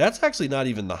minute. That's actually not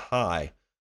even the high.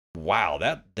 Wow,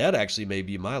 that actually may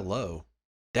be my low.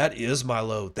 That is my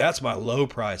low. That's my low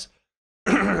price.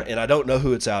 And I don't know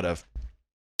who it's out of.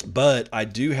 But I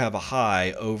do have a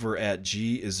high over at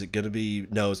G. Is it going to be?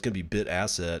 No, it's going to be Bit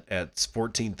Asset at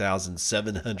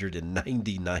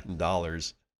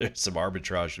 $14,799. There's some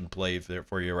arbitrage in play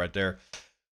for you right there.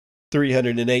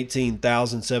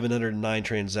 318,709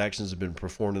 transactions have been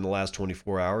performed in the last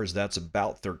 24 hours. That's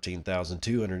about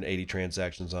 13,280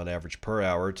 transactions on average per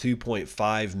hour.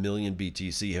 2.5 million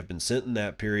BTC have been sent in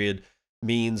that period.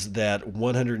 Means that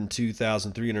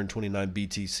 102,329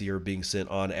 BTC are being sent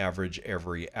on average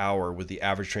every hour, with the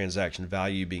average transaction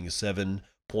value being 7.71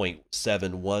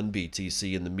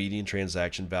 BTC and the median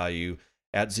transaction value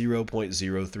at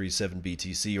 0.037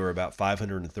 BTC, or about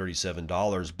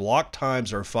 $537. Block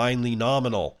times are finally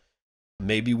nominal.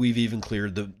 Maybe we've even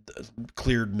cleared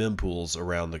mempools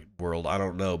around the world. I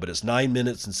don't know, but it's 9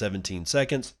 minutes and 17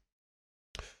 seconds.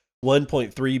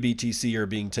 1.3 BTC are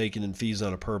being taken in fees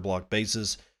on a per block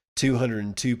basis.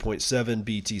 202.7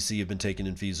 BTC have been taken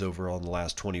in fees overall in the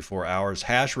last 24 hours.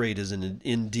 Hash rate has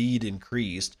indeed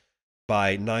increased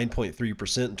by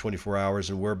 9.3% in 24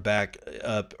 hours, and we're back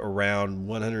up around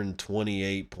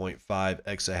 128.5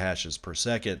 exahashes per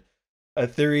second.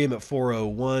 Ethereum at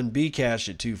 401, Bcash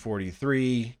at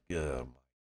 243. Oh my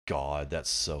God, that's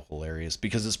so hilarious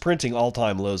because it's printing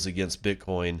all-time lows against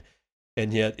Bitcoin,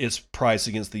 and yet its price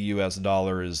against the US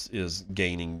dollar is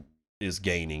gaining,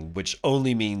 which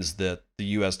only means that the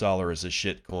US dollar as a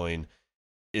shit coin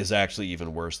is actually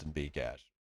even worse than Bcash.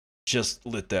 Just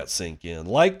let that sink in.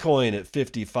 Litecoin at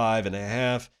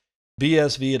 55.5,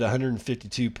 BSV at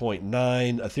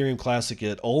 152.9, Ethereum Classic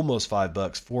at almost $5,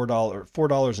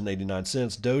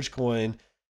 $4.89. Dogecoin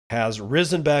has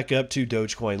risen back up to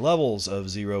Dogecoin levels of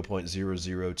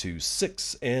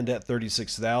 0.0026, and at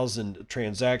 36,000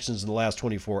 transactions in the last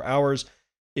 24 hours,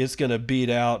 it's going to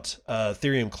beat out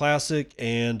Ethereum Classic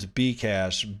and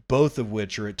Bcash, both of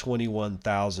which are at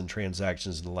 21,000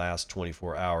 transactions in the last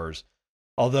 24 hours.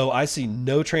 Although I see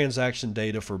no transaction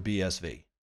data for BSV.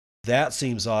 That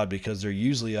seems odd because they're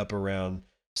usually up around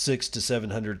 600,000 to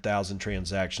 700,000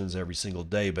 transactions every single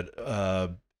day. But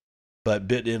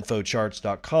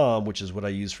bitinfocharts.com, which is what I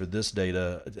use for this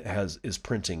data, is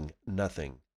printing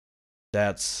nothing.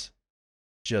 That's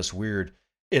just weird.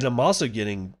 And I'm also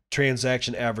getting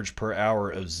transaction average per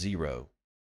hour of 0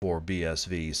 for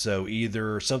BSV. So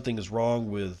either something is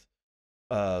wrong with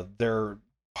their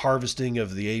harvesting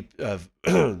of maybe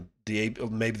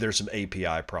there's some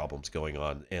API problems going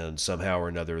on, and somehow or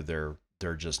another they're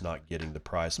just not getting the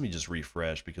price. Let me just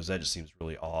refresh because that just seems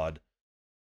really odd.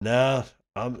 Nah,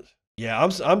 I'm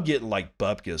getting like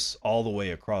bupkis all the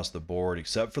way across the board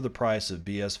except for the price of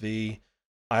BSV.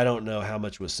 I don't know how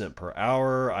much was sent per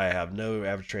hour. I have no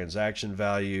average transaction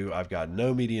value. I've got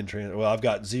no median I've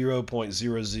got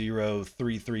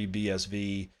 0.0033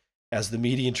 BSV as the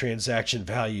median transaction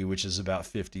value, which is about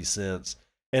 50 cents.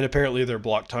 And apparently their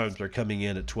block times are coming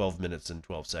in at 12 minutes and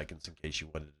 12 seconds, in case you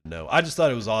wanted to know. I just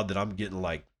thought it was odd that I'm getting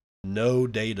like no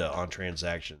data on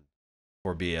transaction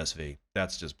for BSV.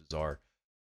 That's just bizarre.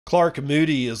 Clark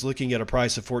Moody is looking at a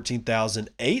price of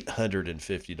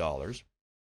 $14,850.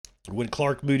 When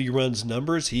Clark Moody runs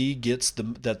numbers, he gets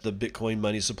that the Bitcoin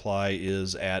money supply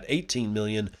is at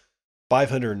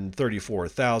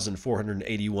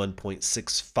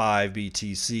 18,534,481.65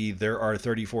 BTC. There are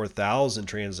 34,000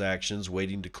 transactions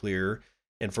waiting to clear,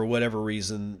 and for whatever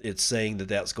reason, it's saying that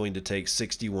that's going to take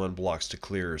 61 blocks to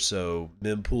clear. So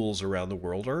mempools around the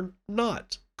world are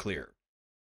not clear.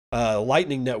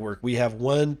 Lightning Network, we have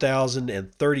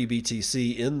 1,030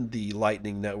 BTC in the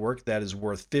Lightning Network. That is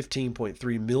worth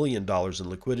 $15.3 million in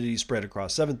liquidity spread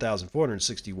across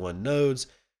 7,461 nodes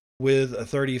with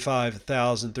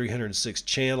 35,306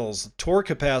 channels. Tor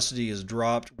capacity has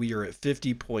dropped. We are at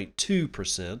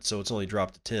 50.2%, so it's only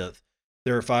dropped a tenth.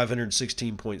 There are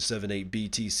 516.78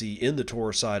 BTC in the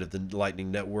Tor side of the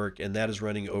Lightning Network, and that is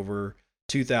running over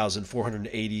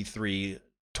 2,483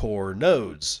 Tor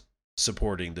nodes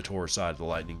supporting the Tor side of the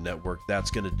Lightning Network.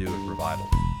 That's going to do it for Vital.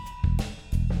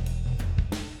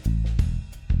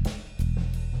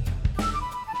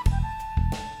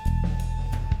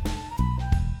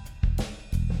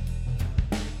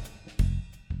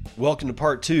 Welcome to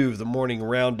part two of the morning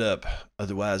roundup,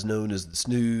 otherwise known as the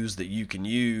snooze that you can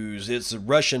use. It's a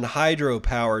Russian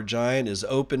hydropower giant is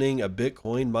opening a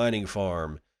Bitcoin mining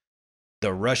farm.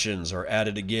 The Russians are at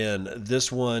it again.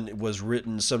 This one was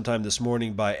written sometime this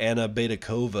morning by Anna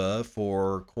Baydakova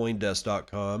for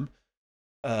Coindesk.com.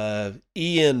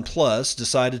 EN Plus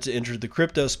decided to enter the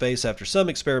crypto space after some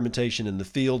experimentation in the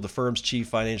field. The firm's chief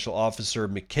financial officer,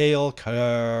 Mikhail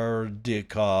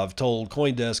Kardikov, told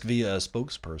Coindesk via a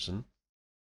spokesperson.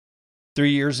 3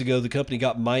 years ago, the company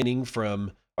got mining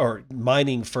firm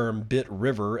Bit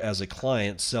River as a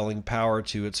client, selling power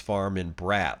to its farm in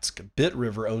Bratsk. Bit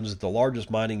River owns the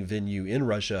largest mining venue in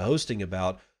Russia, hosting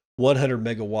about 100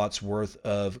 megawatts worth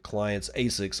of clients'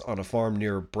 ASICs on a farm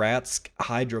near Bratsk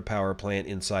hydropower plant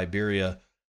in Siberia.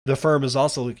 The firm is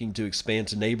also looking to expand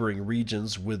to neighboring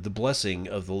regions with the blessing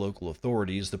of the local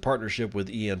authorities. The partnership with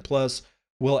EN Plus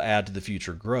will add to the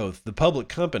future growth. The public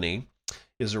company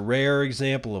is a rare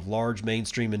example of large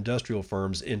mainstream industrial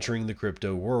firms entering the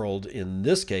crypto world. In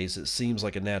this case, it seems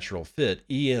like a natural fit.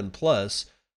 EN Plus,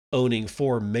 owning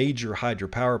 4 major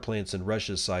hydropower plants in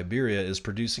Russia's Siberia, is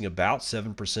producing about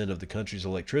 7% of the country's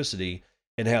electricity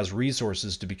and has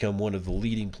resources to become one of the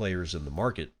leading players in the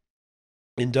market.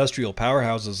 Industrial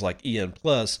powerhouses like EN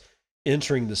Plus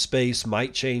entering the space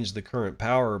might change the current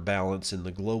power balance in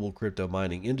the global crypto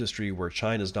mining industry, where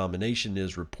China's domination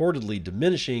is reportedly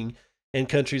diminishing, and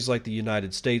countries like the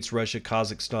United States, Russia,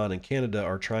 Kazakhstan, and Canada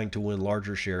are trying to win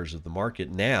larger shares of the market.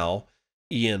 Now,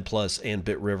 EN Plus and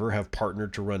Bit River have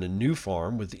partnered to run a new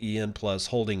farm, with EN Plus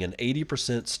holding an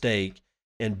 80% stake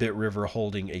and Bit River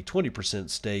holding a 20%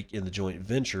 stake in the joint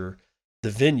venture. The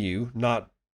venue,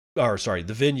 the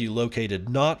venue located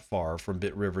not far from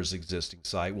Bit River's existing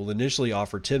site, will initially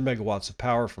offer 10 megawatts of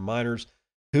power for miners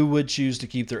who would choose to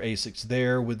keep their ASICs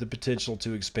there, with the potential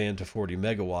to expand to 40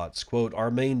 megawatts. Quote,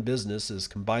 "Our main business is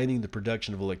combining the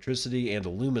production of electricity and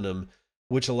aluminum,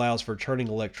 which allows for turning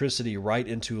electricity right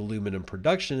into aluminum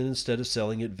production instead of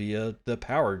selling it via the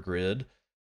power grid.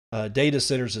 Data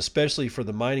centers, especially for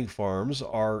the mining farms,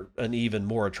 are an even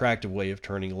more attractive way of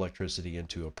turning electricity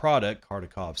into a product,"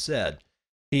 Kardikov said.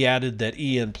 He added that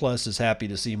EN Plus is happy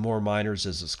to see more miners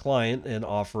as its client and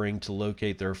offering to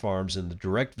locate their farms in the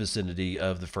direct vicinity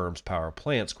of the firm's power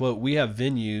plants. Quote, "We have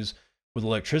venues with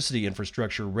electricity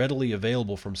infrastructure readily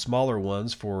available, from smaller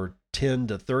ones for 10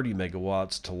 to 30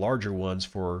 megawatts to larger ones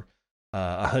for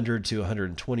 100 to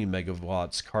 120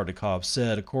 megawatts, Kardikov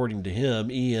said. According to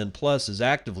him, EN Plus is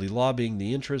actively lobbying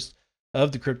the interests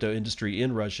of the crypto industry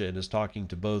in Russia and is talking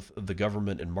to both the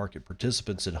government and market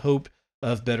participants in hope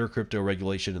of better crypto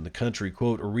regulation in the country.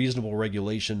 Quote, "A reasonable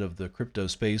regulation of the crypto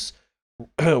space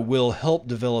will help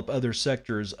develop other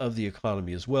sectors of the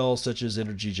economy as well, such as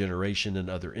energy generation and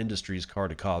other industries,"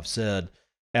 Kardikov said.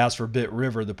 As for Bit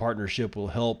River, the partnership will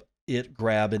help it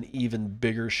grab an even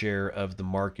bigger share of the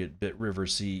market. Bit River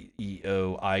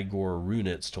CEO Igor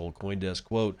Runitz told Coindesk,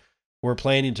 quote, "We're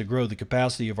planning to grow the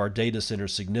capacity of our data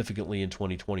centers significantly in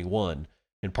 2021.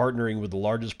 And partnering with the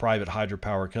largest private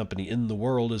hydropower company in the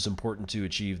world is important to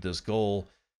achieve this goal.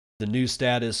 The new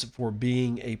status for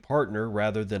being a partner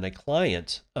rather than a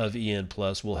client of EN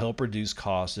Plus will help reduce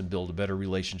costs and build a better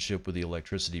relationship with the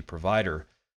electricity provider.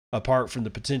 Apart from the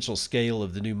potential scale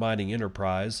of the new mining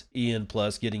enterprise, EN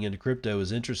Plus getting into crypto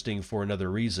is interesting for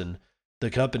another reason. The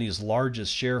company's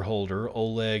largest shareholder,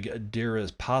 Oleg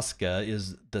Deripaska,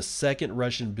 is the second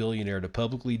Russian billionaire to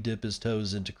publicly dip his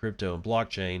toes into crypto and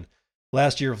blockchain.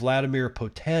 Last year, Vladimir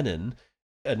Potanin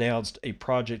announced a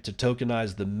project to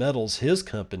tokenize the metals his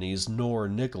company's Nor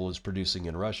Nickel is producing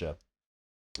in Russia.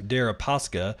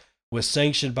 Deripaska was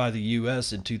sanctioned by the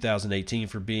U.S. in 2018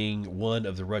 for being one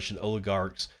of the Russian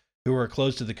oligarchs who are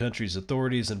close to the country's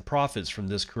authorities and profits from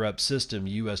this corrupt system,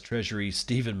 U.S. Treasury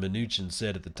Steven Mnuchin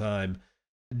said at the time.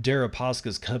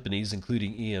 Deripaska's companies,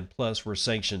 including EN Plus, were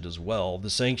sanctioned as well. The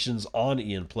sanctions on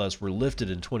EN Plus were lifted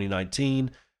in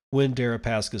 2019 when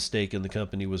Deripaska's stake in the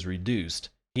company was reduced.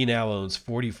 He now owns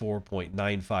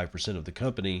 44.95% of the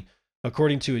company.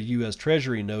 According to a U.S.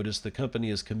 Treasury notice, the company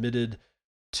is committed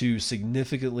to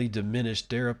significantly diminish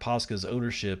Deripaska's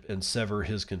ownership and sever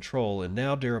his control, and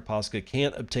now Deripaska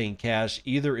can't obtain cash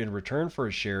either in return for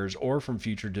his shares or from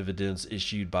future dividends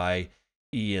issued by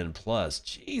EN Plus.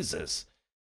 Jesus.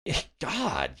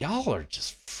 God, y'all are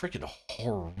just freaking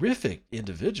horrific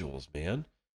individuals, man.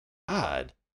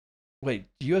 God. Wait,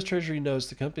 U.S. Treasury knows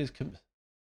the company's.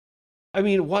 I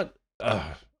mean, what?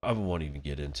 I won't even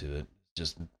get into it.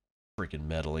 Just freaking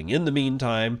meddling. In the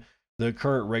meantime, the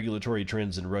current regulatory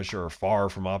trends in Russia are far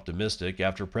from optimistic.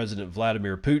 After President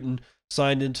Vladimir Putin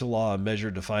signed into law a measure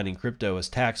defining crypto as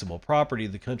taxable property,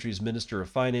 the country's Minister of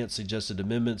Finance suggested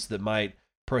amendments that might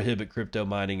prohibit crypto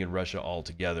mining in Russia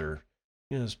altogether.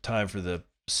 It's time for the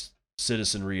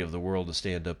citizenry of the world to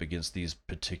stand up against these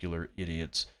particular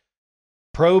idiots.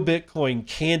 Pro-Bitcoin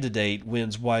candidate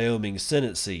wins Wyoming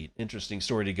Senate seat. Interesting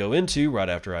story to go into right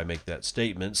after I make that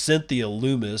statement. Cynthia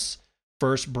Loomis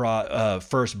first bought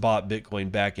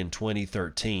Bitcoin back in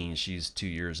 2013. She's 2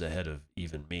 years ahead of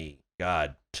even me.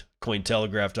 God.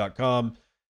 Cointelegraph.com.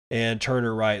 And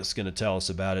Turner Wright's going to tell us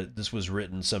about it. This was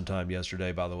written sometime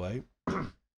yesterday, by the way.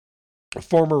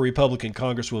 Former Republican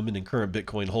Congresswoman and current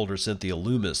Bitcoin holder Cynthia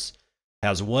Loomis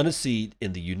has won a seat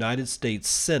in the United States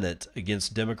Senate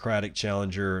against Democratic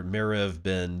challenger Merev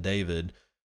Ben David.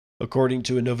 According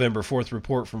to a November 4th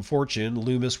report from Fortune,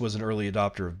 Loomis was an early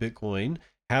adopter of Bitcoin,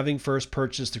 having first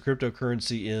purchased the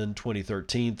cryptocurrency in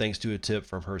 2013 thanks to a tip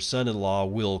from her son-in-law,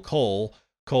 Will Cole.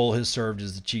 Cole has served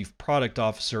as the chief product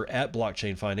officer at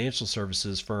blockchain financial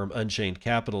services firm Unchained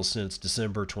Capital since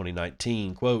December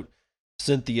 2019. Quote,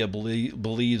 Cynthia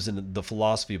believes in the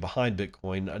philosophy behind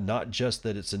Bitcoin, not just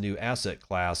that it's a new asset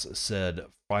class, said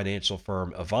financial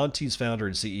firm Avanti's founder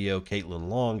and CEO Caitlin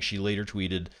Long. She later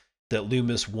tweeted that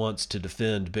Loomis wants to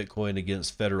defend Bitcoin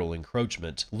against federal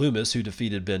encroachment. Loomis, who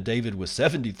defeated Ben David with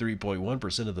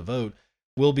 73.1% of the vote,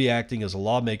 will be acting as a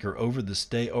lawmaker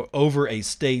over a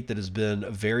state that has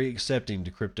been very accepting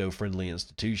to crypto-friendly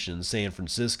institutions. San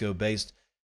Francisco-based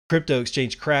crypto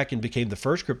exchange Kraken became the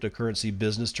first cryptocurrency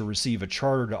business to receive a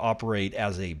charter to operate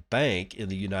as a bank in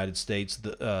the United States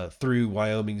through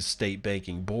Wyoming's state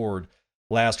banking board.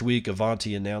 Last week,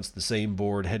 Avanti announced the same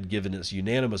board had given its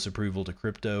unanimous approval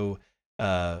to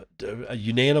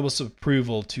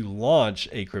launch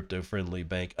a crypto-friendly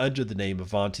bank under the name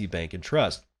Avanti Bank and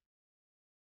Trust.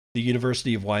 The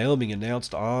University of Wyoming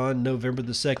announced on November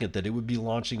the 2nd that it would be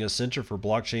launching a Center for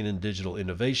Blockchain and Digital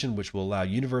Innovation, which will allow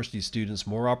university students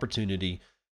more opportunity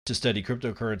to study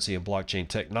cryptocurrency and blockchain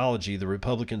technology. The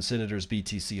Republican senator's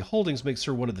BTC Holdings makes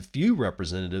her one of the few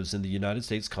representatives in the United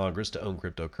States Congress to own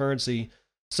cryptocurrency.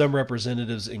 Some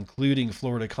representatives, including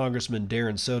Florida Congressman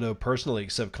Darren Soto, personally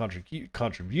accept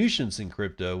contributions in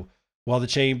crypto, while the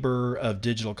Chamber of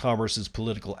Digital Commerce's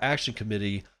Political Action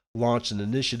Committee launched an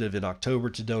initiative in October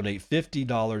to donate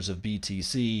 $50 of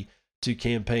BTC to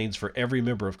campaigns for every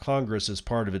member of Congress as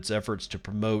part of its efforts to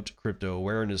promote crypto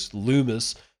awareness.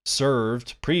 Loomis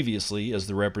served previously as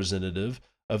the representative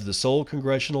of the Seoul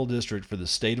Congressional District for the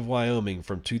state of Wyoming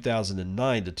from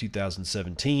 2009 to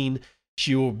 2017.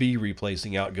 She will be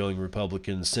replacing outgoing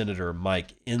Republican Senator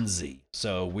Mike Enzi.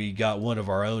 So we got one of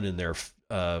our own in there,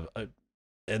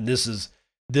 and this is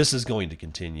going to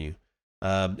continue.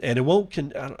 And it won't.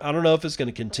 I don't know if it's going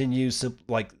to continue.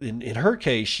 Like in her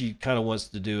case, she kind of wants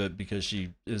to do it because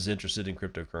she is interested in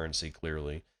cryptocurrency,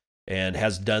 clearly, and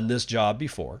has done this job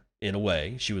before. In a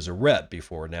way, she was a rep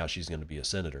before. Now she's going to be a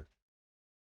senator.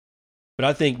 But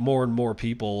I think more and more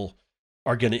people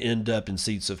are going to end up in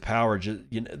seats of power.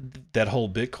 That whole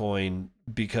Bitcoin,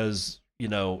 because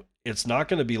it's not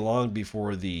going to be long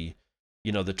before the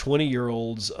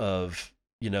 20-year-olds of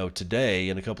today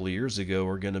and a couple of years ago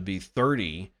are going to be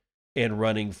 30 and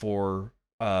running for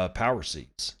power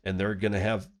seats, and they're going to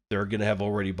have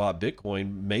already bought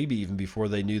Bitcoin, maybe even before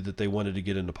they knew that they wanted to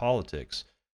get into politics.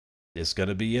 It's going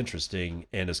to be interesting,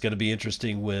 and it's going to be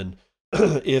interesting when,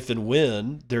 if and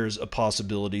when there's a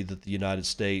possibility that the United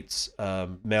States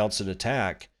mounts an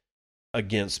attack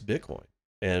against Bitcoin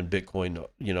and Bitcoin,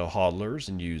 hodlers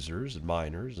and users and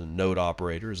miners and node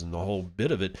operators and the whole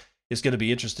bit of it. It's going to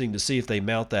be interesting to see if they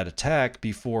mount that attack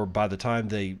by the time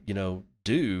they,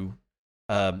 do,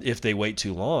 if they wait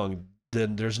too long,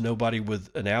 then there's nobody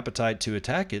with an appetite to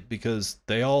attack it because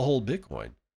they all hold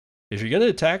Bitcoin. If you're going to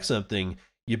attack something,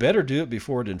 you better do it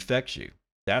before it infects you.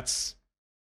 That's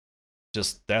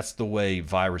the way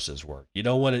viruses work. You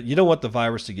don't want the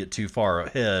virus to get too far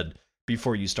ahead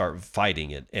before you start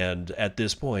fighting it. And at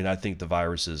this point, I think the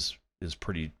virus is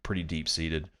pretty deep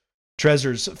seated.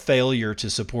 Trezor's failure to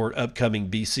support upcoming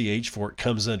BCH fork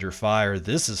comes under fire.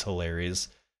 This is hilarious.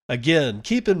 Again,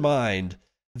 keep in mind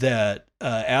that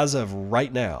as of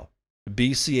right now,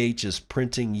 BCH is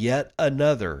printing yet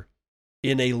another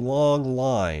in a long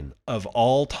line of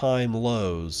all-time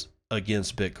lows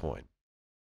against Bitcoin.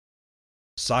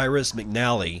 Cyrus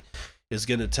McNally is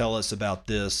going to tell us about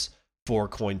this for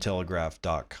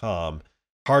Cointelegraph.com.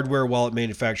 Hardware wallet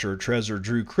manufacturer Trezor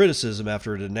drew criticism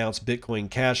after it announced Bitcoin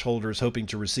Cash holders hoping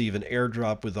to receive an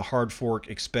airdrop with the hard fork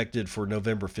expected for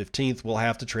November 15th will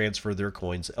have to transfer their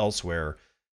coins elsewhere.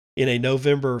 In a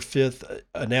November 5th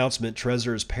announcement,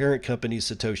 Trezor's parent company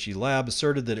Satoshi Lab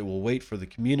asserted that it will wait for the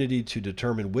community to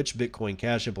determine which Bitcoin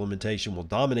Cash implementation will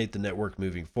dominate the network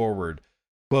moving forward.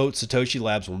 Quote, Satoshi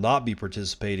Labs will not be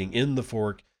participating in the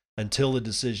fork until a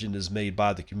decision is made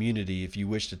by the community. If you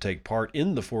wish to take part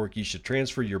in the fork, you should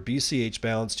transfer your BCH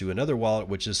balance to another wallet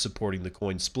which is supporting the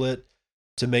coin split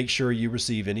to make sure you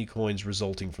receive any coins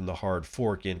resulting from the hard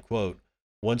fork, end quote.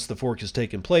 Once the fork has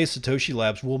taken place, Satoshi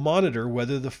Labs will monitor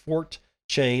whether the forked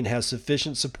chain has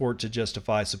sufficient support to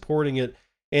justify supporting it,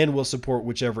 and will support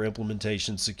whichever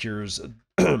implementation secures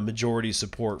majority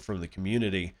support from the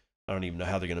community. I don't even know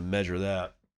how they're going to measure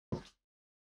that.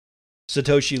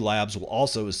 Satoshi Labs will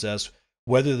also assess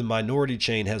whether the minority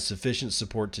chain has sufficient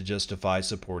support to justify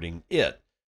supporting it.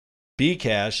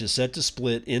 Bcash is set to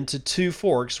split into two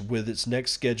forks with its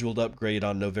next scheduled upgrade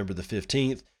on November the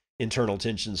 15th. Internal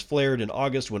tensions flared in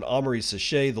August when Amaury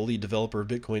Sachet, the lead developer of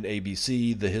Bitcoin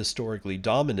ABC, the historically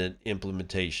dominant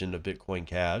implementation of Bitcoin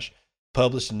Cash,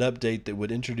 published an update that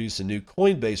would introduce a new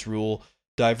Coinbase rule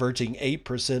diverting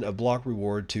 8% of block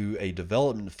reward to a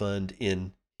development fund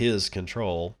in his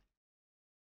control.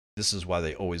 This is why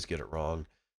they always get it wrong.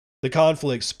 The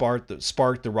conflict sparked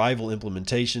the rival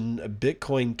implementation,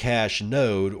 Bitcoin Cash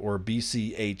Node, or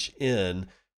BCHN,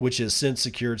 which has since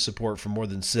secured support from more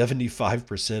than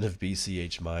 75% of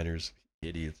BCH miners.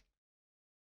 Idiots.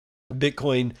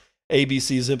 Bitcoin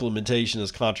ABC's implementation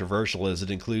is controversial as it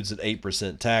includes an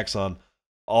 8% tax on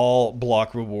all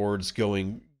block rewards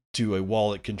going to a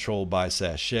wallet controlled by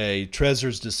Sachet.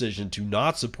 Trezor's decision to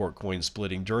not support coin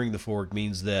splitting during the fork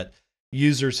means that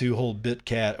users who hold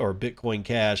Bitcoin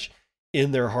Cash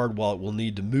in their hard wallet will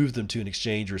need to move them to an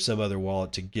exchange or some other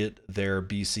wallet to get their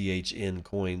BCHN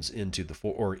coins into the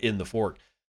fork.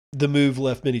 The move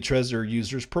left many Trezor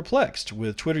users perplexed,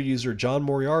 with Twitter user John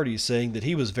Moriarty saying that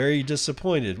he was very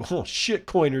disappointed. Well,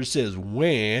 Shitcoiner says,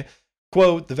 wah.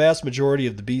 Quote, the vast majority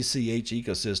of the BCH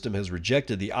ecosystem has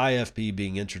rejected the IFP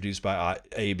being introduced by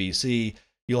ABC.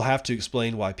 You'll have to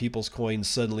explain why people's coins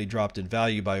suddenly dropped in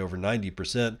value by over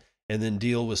 90%. And then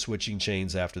deal with switching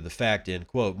chains after the fact, end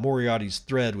quote. Moriarty's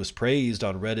thread was praised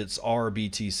on Reddit's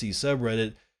RBTC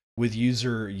subreddit, with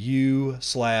user u/AD1AD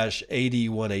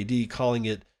calling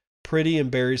it pretty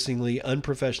embarrassingly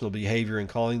unprofessional behavior and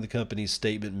calling the company's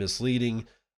statement misleading.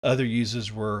 Other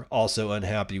users were also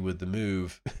unhappy with the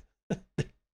move.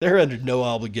 They're under no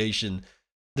obligation.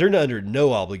 They're under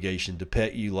no obligation to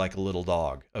pet you like a little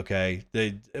dog, okay?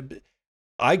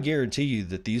 I guarantee you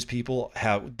that these people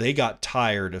they got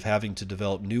tired of having to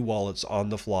develop new wallets on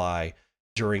the fly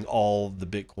during all the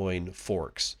Bitcoin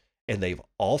forks, and they've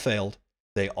all failed.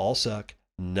 They all suck.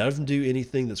 None of them do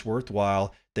anything that's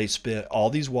worthwhile. They spent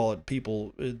all these wallet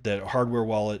people, that hardware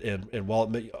wallet and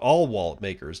all wallet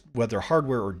makers, whether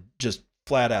hardware or just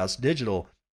flat ass digital,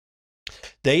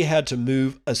 they had to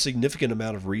move a significant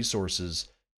amount of resources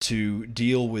to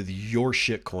deal with your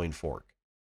shitcoin fork.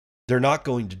 They're not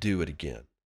going to do it again.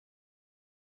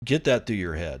 Get that through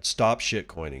your head. Stop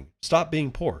shitcoining. Stop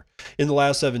being poor. In the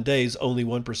last 7 days, only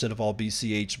 1% of all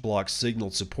BCH blocks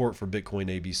signaled support for Bitcoin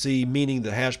ABC, meaning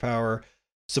the hash power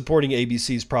supporting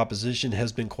ABC's proposition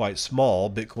has been quite small.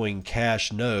 Bitcoin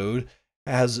Cash Node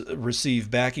has received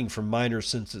backing from miners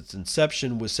since its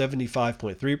inception, with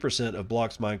 75.3% of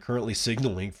blocks mined currently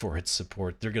signaling for its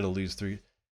support. They're going to lose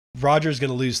Roger's going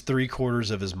to lose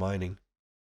 3/4 of his mining.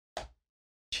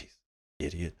 Jeez,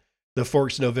 idiot. The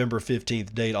fork's November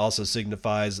 15th date also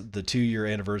signifies the 2-year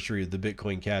anniversary of the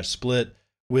Bitcoin Cash split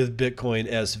with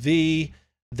Bitcoin SV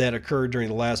that occurred during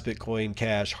the last Bitcoin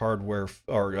Cash hard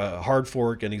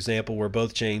fork, an example where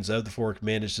both chains of the fork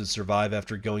managed to survive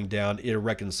after going down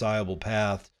irreconcilable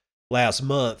path. Last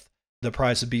month, the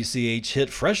price of BCH hit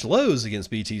fresh lows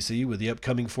against BTC, with the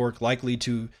upcoming fork likely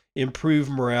to improve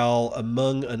morale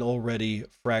among an already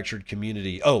fractured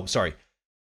community.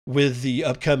 With the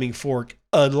upcoming fork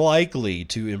unlikely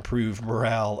to improve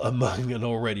morale among an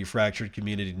already fractured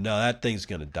community. No, that thing's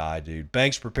going to die, dude.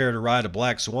 Banks prepare to ride a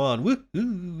black swan.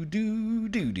 Woo-hoo,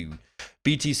 doo-doo-doo.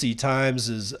 BTC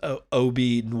Times'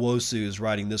 Obi Nwosu is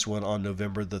writing this one on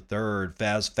November the 3rd.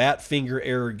 As fat finger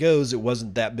error goes, it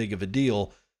wasn't that big of a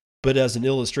deal. But as an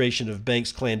illustration of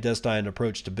Banks' clandestine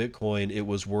approach to Bitcoin, it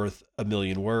was worth a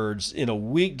million words. In a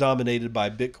week dominated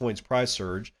by Bitcoin's price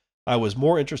surge, I was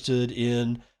more interested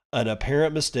in an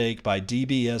apparent mistake by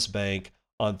DBS Bank.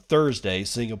 On Thursday,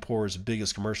 Singapore's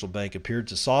biggest commercial bank appeared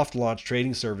to soft launch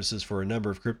trading services for a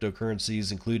number of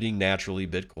cryptocurrencies, including, naturally,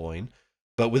 Bitcoin.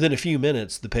 But within a few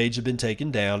minutes, the page had been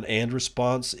taken down, and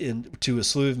response to a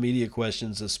slew of media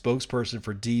questions, a spokesperson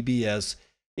for DBS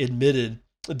admitted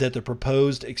that the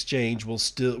proposed exchange was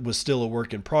still a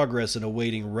work in progress and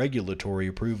awaiting regulatory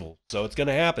approval. So it's going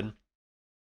to happen.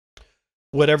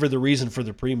 Whatever the reason for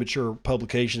the premature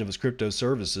publication of its crypto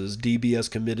services,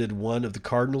 DBS committed one of the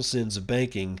cardinal sins of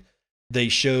banking. They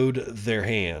showed their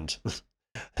hand.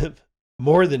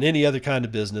 More than any other kind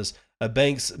of business, a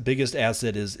bank's biggest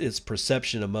asset is its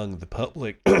perception among the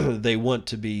public. They want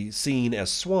to be seen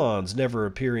as swans, never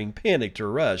appearing panicked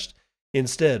or rushed,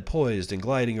 instead poised and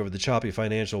gliding over the choppy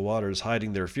financial waters,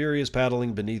 hiding their furious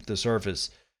paddling beneath the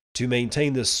surface. To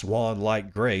maintain this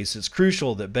swan-like grace, it's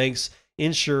crucial that banks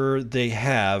ensure they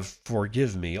have,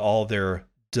 forgive me, all their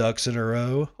ducks in a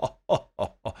row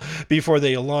before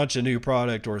they launch a new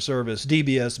product or service.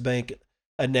 DBS Bank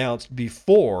announced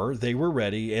before they were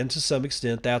ready, and to some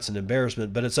extent that's an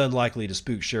embarrassment, but it's unlikely to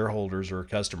spook shareholders or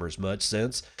customers much,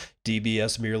 since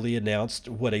DBS merely announced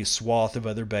what a swath of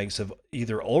other banks have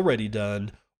either already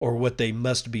done or what they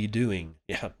must be doing.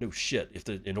 Yeah, no shit.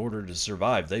 In order to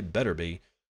survive, they better be.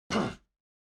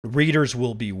 Readers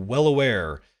will be well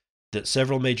aware that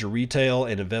several major retail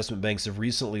and investment banks have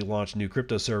recently launched new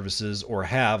crypto services, or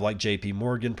have, like JP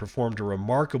Morgan, performed a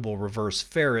remarkable reverse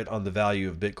ferret on the value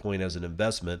of Bitcoin as an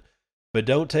investment. But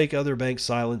don't take other banks'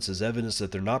 silence as evidence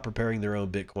that they're not preparing their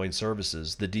own Bitcoin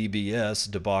services. The DBS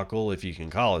debacle, if you can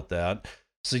call it that,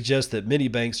 suggests that many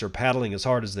banks are paddling as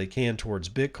hard as they can towards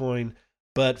Bitcoin,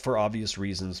 but for obvious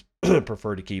reasons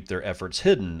prefer to keep their efforts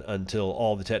hidden until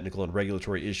all the technical and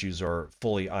regulatory issues are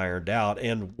fully ironed out.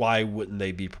 And why wouldn't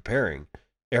they be preparing?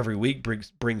 Every week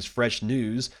brings fresh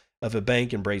news of a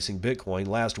bank embracing Bitcoin.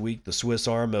 Last week, the Swiss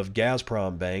arm of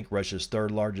Gazprom Bank, Russia's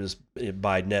third largest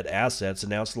by net assets,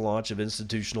 announced the launch of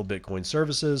institutional Bitcoin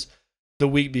services. The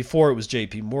week before, it was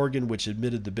JP Morgan, which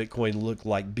admitted the Bitcoin looked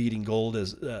like beating gold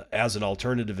as an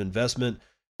alternative investment.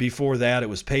 Before that, it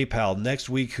was PayPal. Next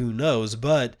week, who knows?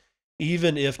 But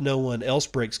even if no one else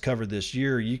breaks cover this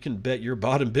year, you can bet your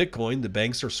bottom Bitcoin the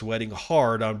banks are sweating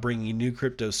hard on bringing new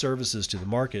crypto services to the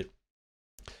market.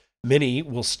 Many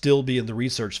will still be in the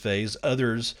research phase.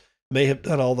 Others may have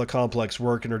done all the complex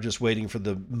work and are just waiting for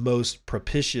the most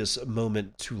propitious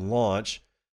moment to launch.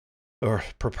 Or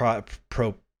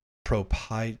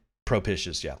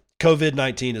propitious, yeah.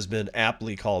 COVID-19 has been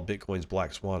aptly called Bitcoin's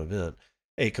black swan event,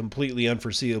 a completely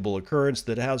unforeseeable occurrence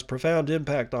that has profound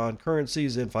impact on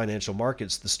currencies and financial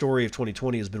markets. The story of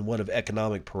 2020 has been one of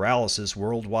economic paralysis,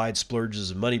 worldwide splurges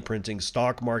of money printing,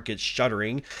 stock markets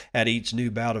shuddering at each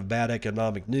new bout of bad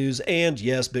economic news, and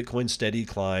yes, Bitcoin's steady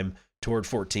climb toward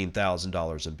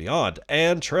 $14,000 and beyond.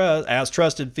 And as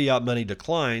trusted fiat money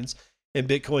declines and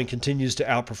Bitcoin continues to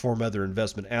outperform other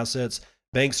investment assets,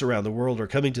 banks around the world are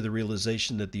coming to the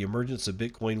realization that the emergence of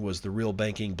Bitcoin was the real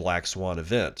banking black swan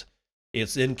event.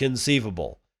 It's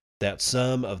inconceivable that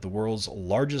some of the world's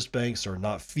largest banks are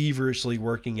not feverishly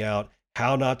working out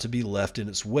how not to be left in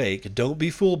its wake. Don't be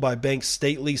fooled by banks'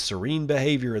 stately, serene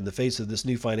behavior in the face of this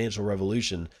new financial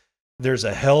revolution. There's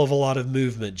a hell of a lot of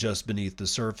movement just beneath the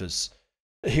surface.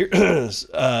 Here,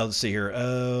 let's see here.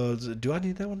 Do I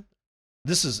need that one?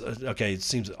 This is, okay, it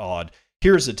seems odd.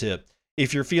 Here's a tip.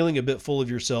 If you're feeling a bit full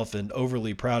of yourself and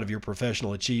overly proud of your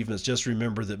professional achievements, just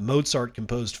remember that Mozart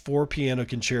composed 4 piano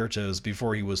concertos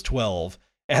before he was 12.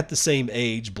 At the same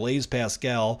age, Blaise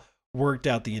Pascal worked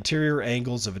out the interior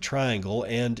angles of a triangle,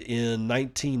 and in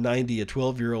 1990, a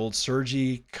 12-year-old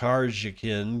Sergei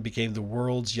Karjakin became the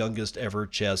world's youngest ever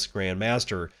chess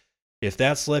grandmaster. If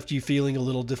that's left you feeling a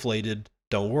little deflated,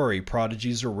 don't worry.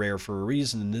 Prodigies are rare for a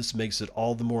reason, and this makes it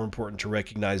all the more important to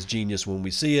recognize genius when we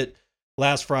see it.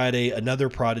 Last Friday, another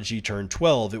prodigy turned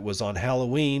 12. It was on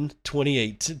Halloween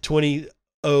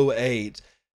 2008,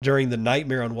 during the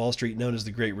nightmare on Wall Street known as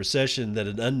the Great Recession, that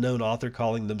an unknown author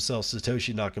calling themselves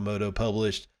Satoshi Nakamoto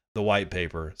published the white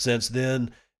paper. Since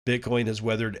then, Bitcoin has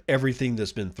weathered everything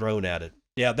that's been thrown at it.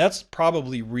 Yeah, that's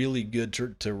probably really good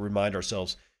to remind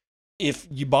ourselves. If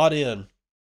you bought in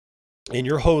and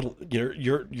you're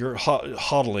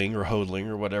hodling or hodling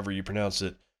or whatever you pronounce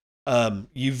it,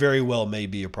 you very well may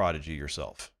be a prodigy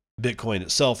yourself. Bitcoin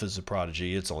itself is a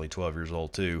prodigy. It's only 12 years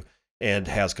old too, and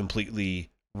has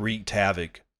completely wreaked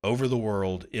havoc over the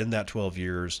world in that 12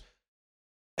 years,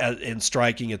 and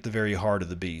striking at the very heart of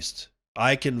the beast.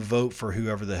 I can vote for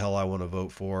whoever the hell I want to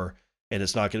vote for, and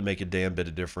it's not going to make a damn bit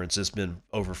of difference. It's been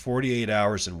over 48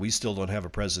 hours, and we still don't have a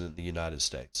president in the United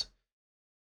States.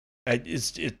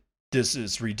 This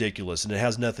is ridiculous, and it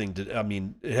has nothing to, I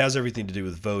mean, it has everything to do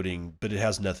with voting, but it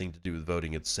has nothing to do with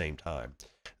voting at the same time.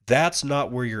 That's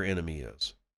not where your enemy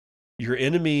is. Your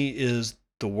enemy is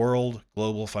the world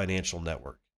global financial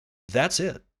network. That's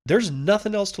it. There's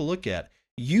nothing else to look at.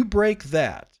 You break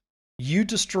that, you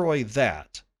destroy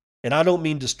that. And I don't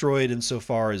mean destroy it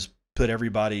insofar as put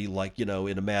everybody like, in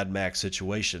a Mad Max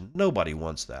situation. Nobody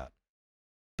wants that.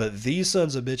 But these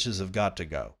sons of bitches have got to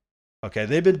go. Okay,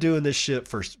 they've been doing this shit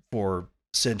for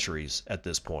centuries at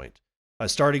this point.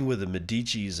 Starting with the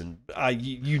Medicis, and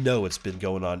it's been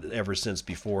going on ever since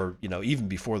before, even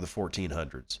before the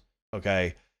 1400s.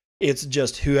 Okay. It's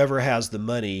just whoever has the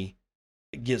money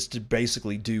gets to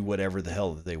basically do whatever the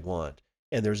hell that they want.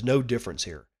 And there's no difference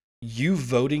here. You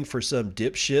voting for some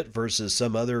dipshit versus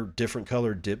some other different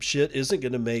colored dipshit isn't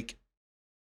going to make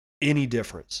any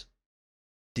difference.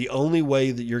 The only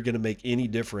way that you're going to make any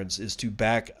difference is to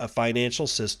back a financial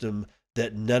system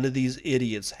that none of these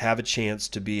idiots have a chance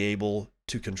to be able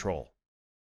to control.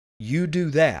 You do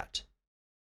that,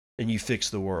 and you fix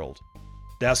the world.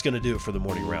 That's going to do it for the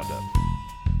morning roundup.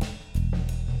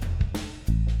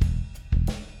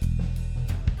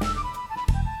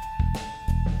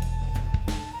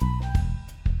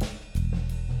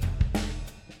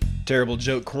 Terrible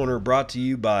Joke Corner brought to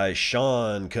you by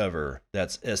Sean Cover.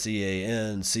 That's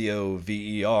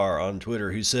SeanCover on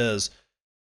Twitter, who says,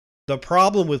 the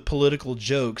problem with political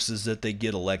jokes is that they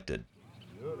get elected.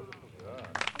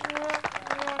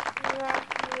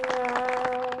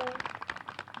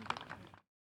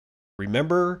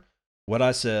 Remember what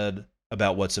I said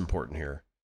about what's important here.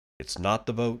 It's not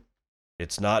the vote.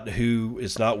 It's not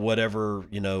whatever,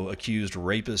 accused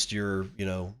rapist you're,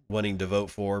 wanting to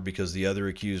vote for because the other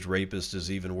accused rapist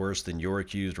is even worse than your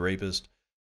accused rapist.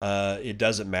 It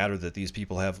doesn't matter that these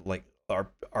people are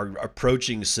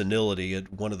approaching senility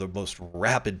at one of the most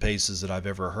rapid paces that I've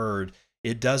ever heard.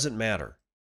 It doesn't matter.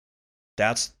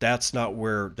 That's not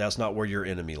where your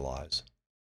enemy lies.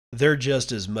 They're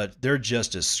just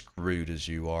as screwed as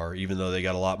you are, even though they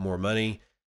got a lot more money.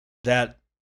 That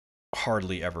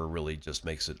hardly ever really just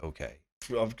makes it okay.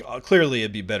 Clearly,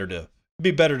 it'd be better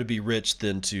to be rich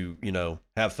than to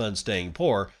have fun staying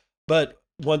poor. But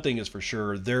one thing is for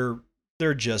sure, they're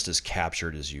just as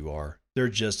captured as you are. They're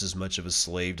just as much of a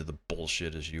slave to the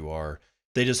bullshit as you are.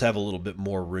 They just have a little bit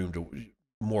more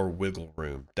wiggle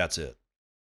room. That's it.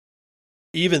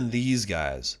 Even these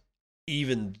guys,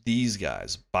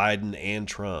 Biden and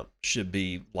Trump, should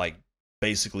be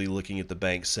basically looking at the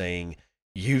bank saying,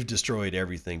 you've destroyed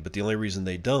everything. But the only reason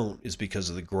they don't is because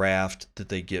of the graft that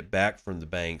they get back from the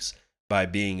banks by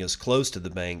being as close to the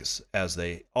banks as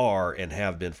they are and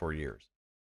have been for years.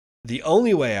 The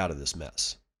only way out of this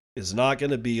mess is not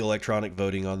going to be electronic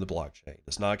voting on the blockchain.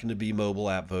 It's not going to be mobile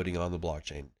app voting on the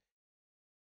blockchain.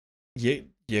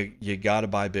 You got to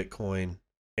buy Bitcoin,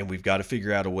 and we've got to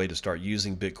figure out a way to start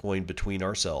using Bitcoin between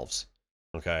ourselves.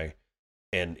 Okay?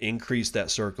 And increase that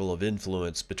circle of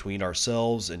influence between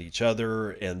ourselves and each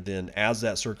other. And then as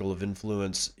that circle of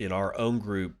influence in our own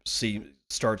group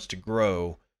starts to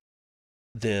grow,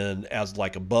 then as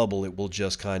like a bubble, it will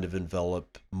just kind of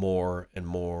envelop more and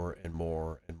more and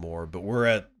more and more. But we're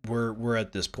at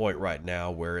this point right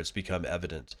now where it's become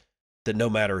evident that no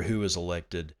matter who is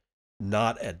elected,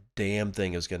 not a damn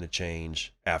thing is going to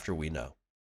change after we know.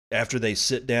 After they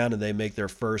sit down and they make their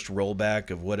first rollback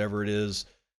of whatever it is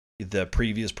the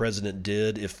previous president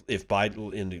did, if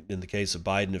Biden, in the case of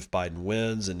Biden, if Biden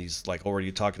wins and he's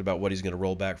already talking about what he's going to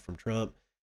roll back from Trump,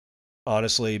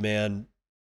 honestly, man,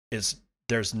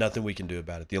 there's nothing we can do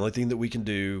about it. The only thing that we can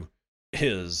do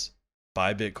is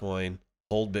buy Bitcoin,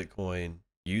 hold Bitcoin,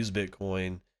 use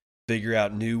Bitcoin, figure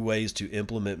out new ways to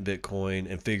implement Bitcoin,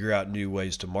 and figure out new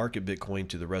ways to market Bitcoin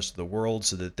to the rest of the world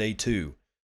so that they too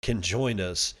can join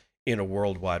us in a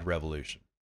worldwide revolution.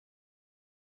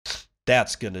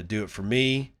 That's going to do it for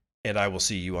me, and I will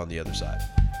see you on the other side.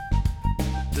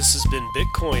 This has been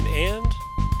Bitcoin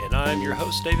and I'm your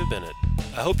host, David Bennett.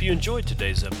 I hope you enjoyed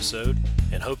today's episode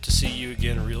and hope to see you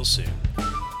again real soon.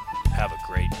 Have a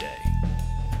great day.